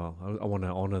ceremonies as well. I want to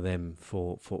honour them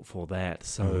for that.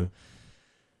 So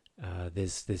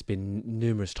there's been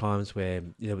numerous times where,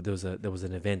 you know, there was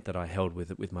an event that I held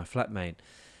with my flatmate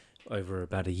over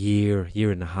about a year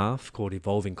and a half called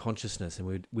Evolving Consciousness, and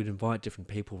we'd invite different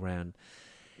people around.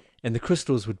 And the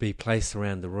crystals would be placed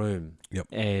around the room. Yep.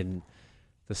 And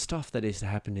the stuff that is to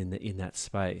happen in that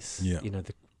space, you know,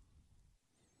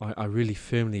 I really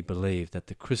firmly believe that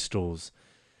the crystals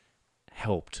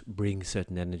helped bring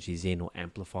certain energies in or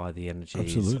amplify the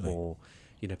energies. Absolutely. Or,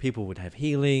 you know, people would have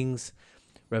healings,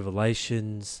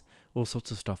 revelations, all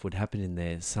sorts of stuff would happen in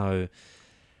there. So,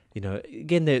 you know,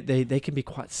 again, they can be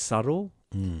quite subtle.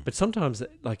 But sometimes,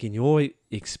 like in your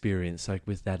experience, like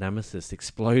with that amethyst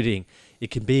exploding, it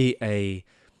can be a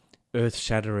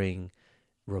earth-shattering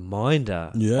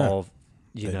reminder of,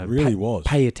 you know, really was.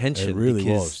 Pay attention. It really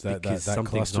was. That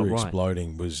cluster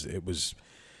exploding was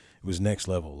next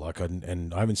level. Like I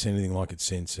haven't seen anything like it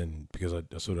since, and because I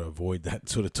sort of avoid that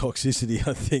sort of toxicity,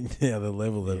 I think now the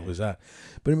level that it was at.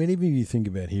 But I mean, even if you think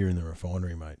about here in the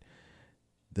refinery, mate.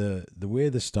 The where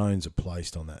the stones are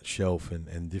placed on that shelf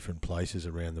and different places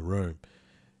around the room,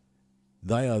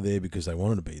 they are there because they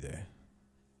wanted to be there.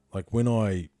 Like when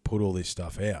I put all this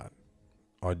stuff out,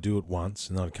 I'd do it once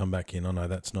and then I'd come back in. I know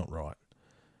that's not right,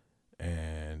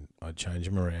 and I'd change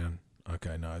them around.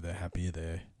 Okay, no, they're happier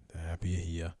there. They're happier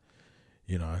here,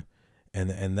 you know, and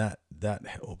that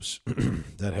helps.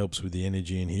 That helps with the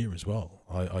energy in here as well.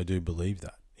 I do believe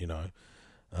that, you know.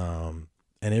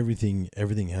 And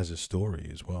everything has a story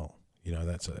as well, You know,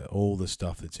 that's all the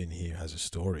stuff that's in here has a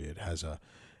story. It has a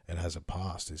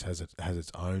past. It has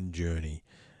its own journey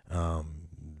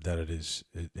that it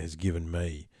has given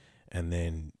me. And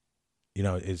then, you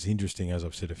know, it's interesting, as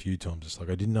I've said a few times, it's like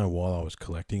I didn't know why I was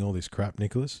collecting all this crap,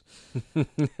 Nicholas.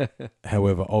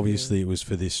 However, obviously it was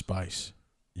for this space.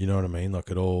 You know what I mean?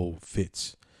 Like, it all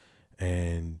fits.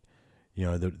 And, you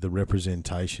know, the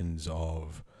representations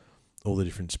of all the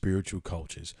different spiritual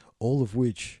cultures, all of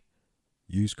which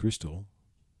use crystal.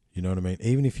 You know what I mean?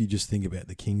 Even if you just think about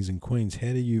the kings and queens,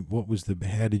 how did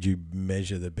you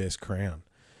measure the best crown?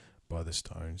 By the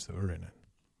stones that were in it,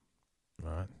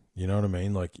 right? You know what I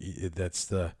mean? Like, that's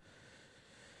the,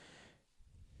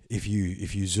 if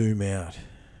you zoom out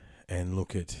and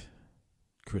look at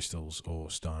crystals or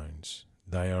stones,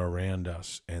 they are around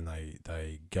us, and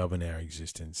they govern our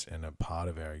existence and are part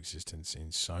of our existence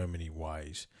in so many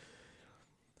ways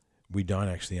we don't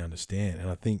actually understand. And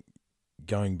I think,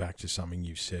 going back to something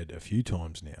you've said a few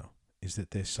times now, is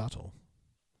that they're subtle.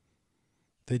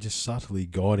 They're just subtly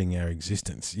guiding our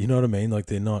existence. You know what I mean? Like,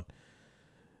 they're not,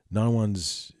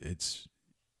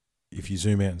 if you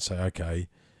zoom out and say, okay,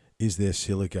 is there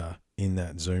silica in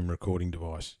that Zoom recording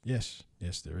device? Yes,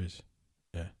 there is.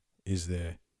 Yeah. Is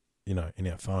there, you know, in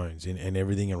our phones, and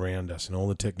everything around us and all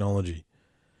the technology,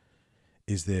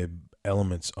 is there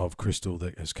elements of crystal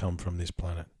that has come from this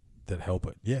planet that help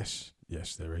it? Yes,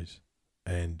 there is.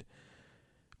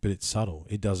 But it's subtle.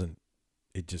 It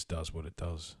just does what it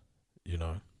does, you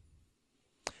know?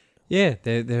 Yeah,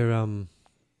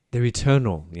 they're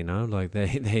eternal, you know, like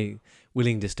they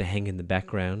willing just to hang in the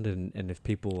background, and if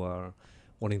people are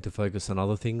wanting to focus on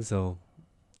other things, they'll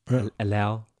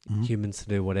allow humans to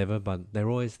do whatever, but they're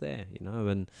always there, you know.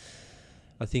 And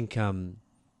I think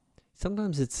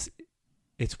sometimes it's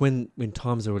when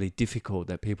times are really difficult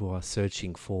that people are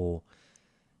searching for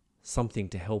something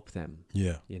to help them.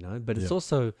 Yeah. You know, but it's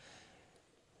also,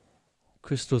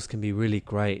 crystals can be really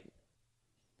great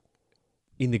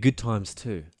in the good times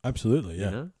too. Absolutely, yeah.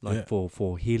 You know, like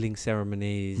for healing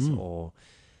ceremonies, or,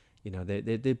 you know,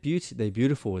 they're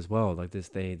beautiful as well. Like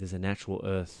there's a natural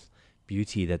earth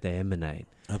beauty that they emanate.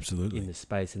 Absolutely. In the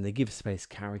space, and they give space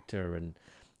character and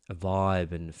a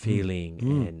vibe and feeling,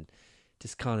 and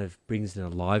just kind of brings an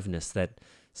aliveness that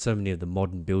so many of the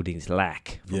modern buildings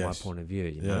lack, from my point of view,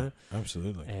 you know?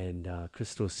 Absolutely. And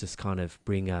crystals just kind of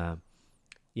bring a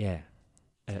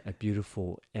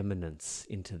beautiful eminence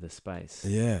into the space.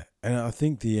 Yeah, and I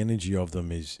think the energy of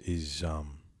them is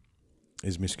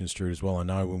misconstrued as well. I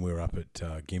know when we were up at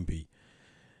Gympie,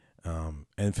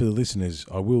 and for the listeners,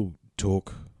 I will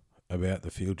talk about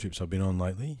the field trips I've been on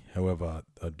lately. However,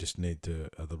 I just need to,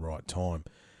 at the right time.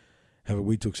 However,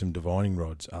 we took some divining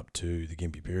rods up to the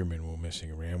Gympie Pyramid, and we were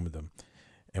messing around with them,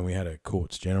 and we had a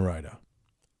quartz generator,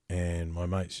 and my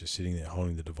mate's just sitting there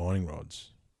holding the divining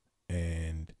rods,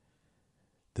 and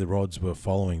the rods were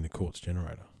following the quartz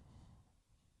generator.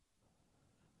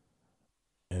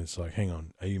 And it's like, hang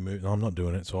on, are you moving? No, I'm not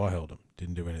doing it. So I held them,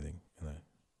 didn't do anything, and they're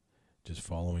just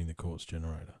following the quartz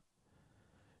generator.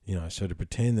 You know, so to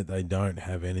pretend that they don't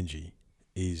have energy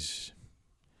is,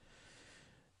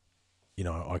 you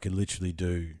know, I could literally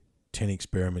do 10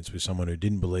 experiments with someone who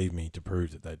didn't believe me to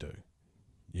prove that they do,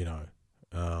 you know.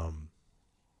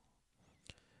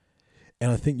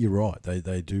 And I think you're right.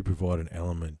 They do provide an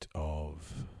element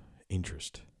of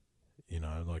interest, you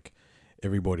know, like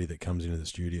everybody that comes into the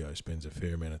studio spends a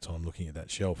fair amount of time looking at that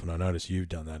shelf. And I notice you've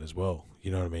done that as well.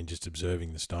 You know what I mean? Just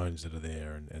observing the stones that are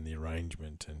there and the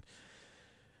arrangement.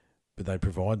 But they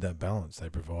provide that balance. They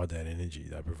provide that energy.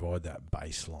 They provide that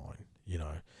baseline, you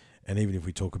know. And even if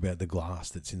we talk about the glass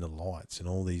that's in the lights and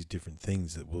all these different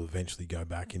things that will eventually go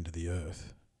back into the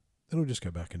earth, it'll just go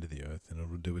back into the earth and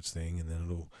it'll do its thing, and then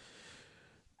it'll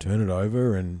turn it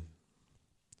over, and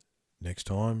next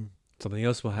time something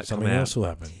else will something else will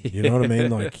happen. You know what I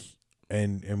mean? Like,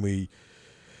 and we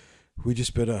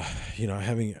just better, you know,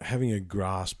 having a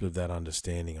grasp of that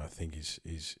understanding, I think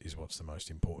is what's the most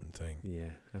important thing.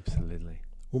 Yeah, absolutely.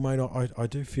 Well, mate, I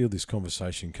do feel this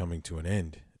conversation coming to an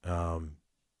end.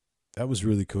 That was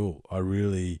really cool. I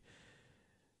really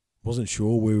wasn't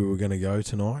sure where we were going to go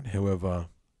tonight. However,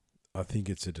 I think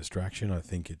it's a distraction. I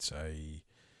think it's a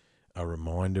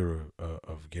reminder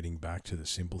of getting back to the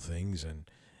simple things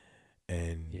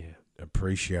and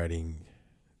appreciating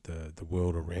the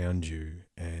world around you.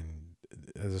 And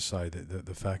as I say,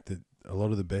 the fact that a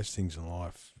lot of the best things in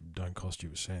life don't cost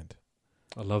you a cent.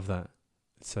 I love that.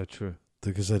 It's so true.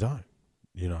 Because they don't,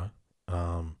 you know.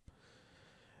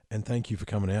 And thank you for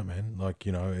coming out, man. Like,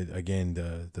 you know, again,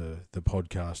 the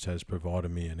podcast has provided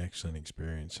me an excellent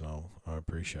experience, and I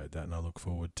appreciate that, and I look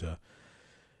forward to,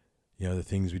 you know, the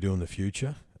things we do in the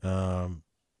future.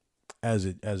 As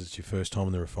it's your first time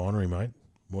in the refinery, mate,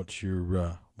 what's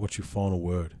your final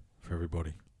word for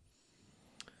everybody?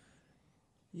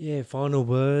 Yeah, final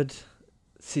word.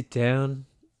 Sit down,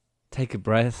 take a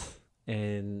breath,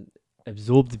 and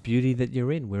absorb the beauty that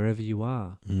you're in wherever you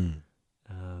are.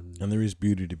 And there is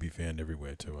beauty to be found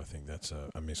everywhere too. I think that's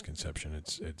a misconception.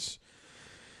 It's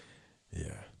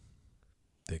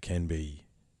there can be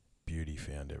beauty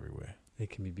found everywhere. There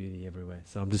can be beauty everywhere.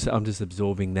 So I'm just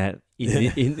absorbing that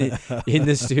in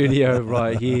the studio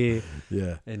right here.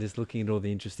 Yeah. And just looking at all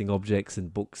the interesting objects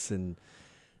and books and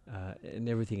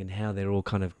everything, and how they're all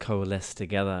kind of coalesced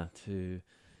together to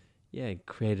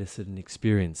create a certain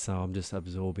experience. So I'm just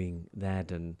absorbing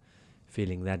that and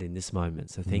feeling that in this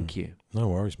moment. So thank you. No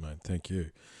worries, mate. Thank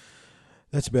you.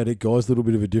 That's about it, guys. A little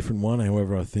bit of a different one.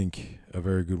 However, I think a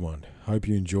very good one. Hope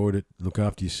you enjoyed it. Look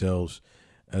after yourselves.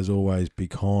 As always, be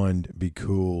kind, be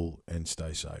cool, and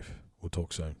stay safe. We'll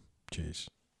talk soon. Cheers.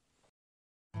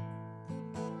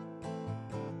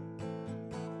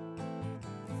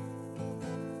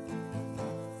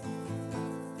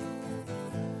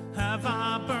 Have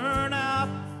I burned out?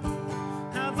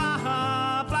 Have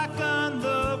I blackened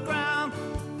the ground?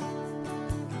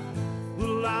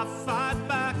 Will I fight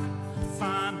back,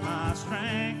 find my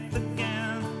strength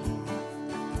again?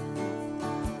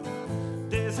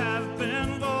 Days have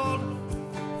been gold,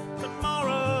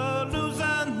 tomorrow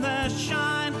losing their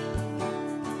shine.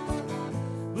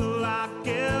 Will I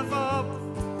give up?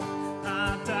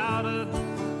 I doubt it.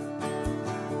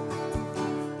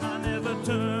 I never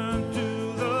turn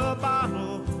to the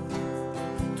bottle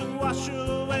to wash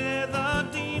away the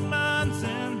demons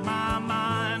in my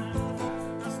mind.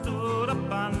 I stood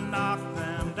up and knocked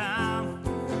them down.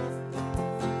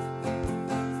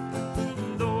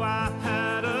 Though I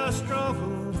had a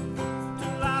struggle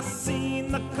till I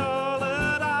seen the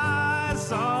colored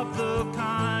eyes of the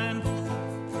kind.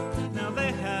 Now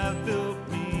they have built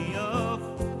me up.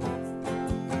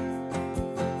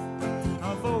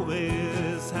 I've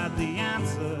always had the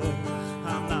answer.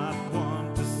 I'm not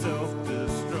one to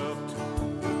self-destruct.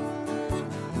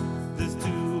 There's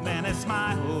too many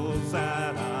smiles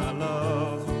that I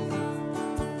love.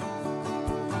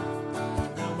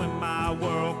 And when my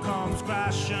world comes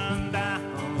crashing down,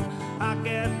 I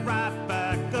get right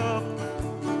back up.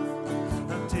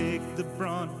 I take the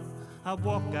brunt, I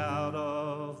walk out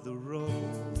of the road.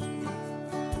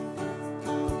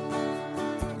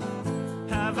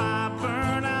 Have I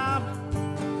burned out?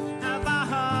 Have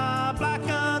I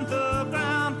blackened the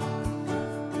ground?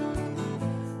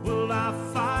 Will I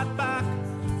fight back,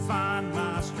 find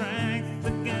my strength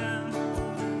again?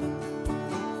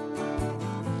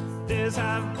 Days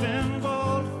have been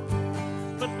gold,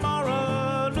 but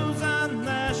tomorrow losing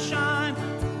their shine.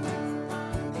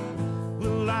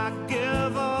 Will I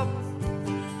give up?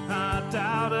 I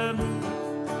doubt it.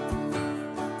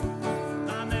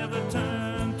 I never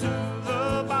turn to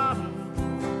the bottom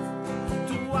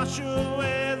to wash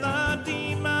away the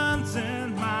demons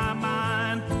in my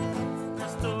mind. I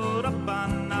stood up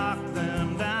and knocked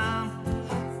them down.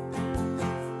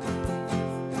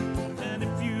 And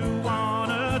if you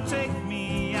wanna take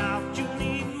me out, you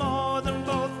need more than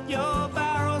both your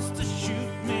barrels to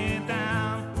shoot me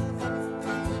down.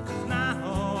 'Cause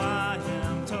now I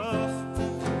am tough.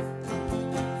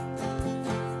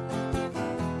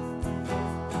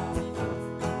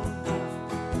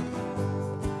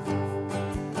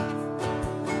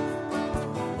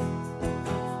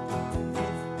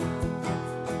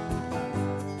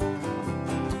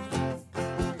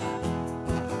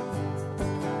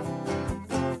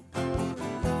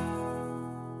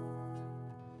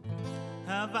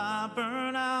 Have I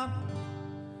burned out?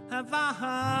 Have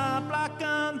I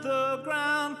blackened the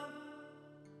ground?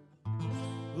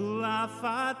 Will I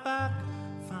fight back,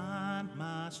 find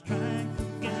my strength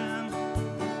again?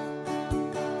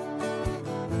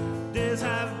 Days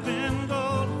have been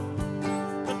gold,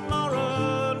 but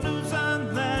tomorrow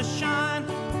losing their shine.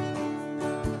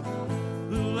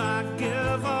 Will I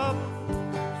give up?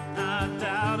 I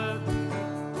doubt it.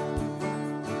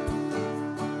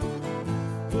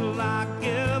 Will I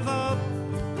give up?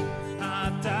 I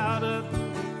doubt it.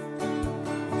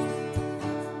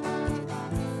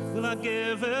 Will I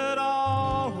give it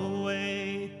all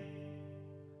away?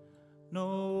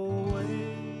 No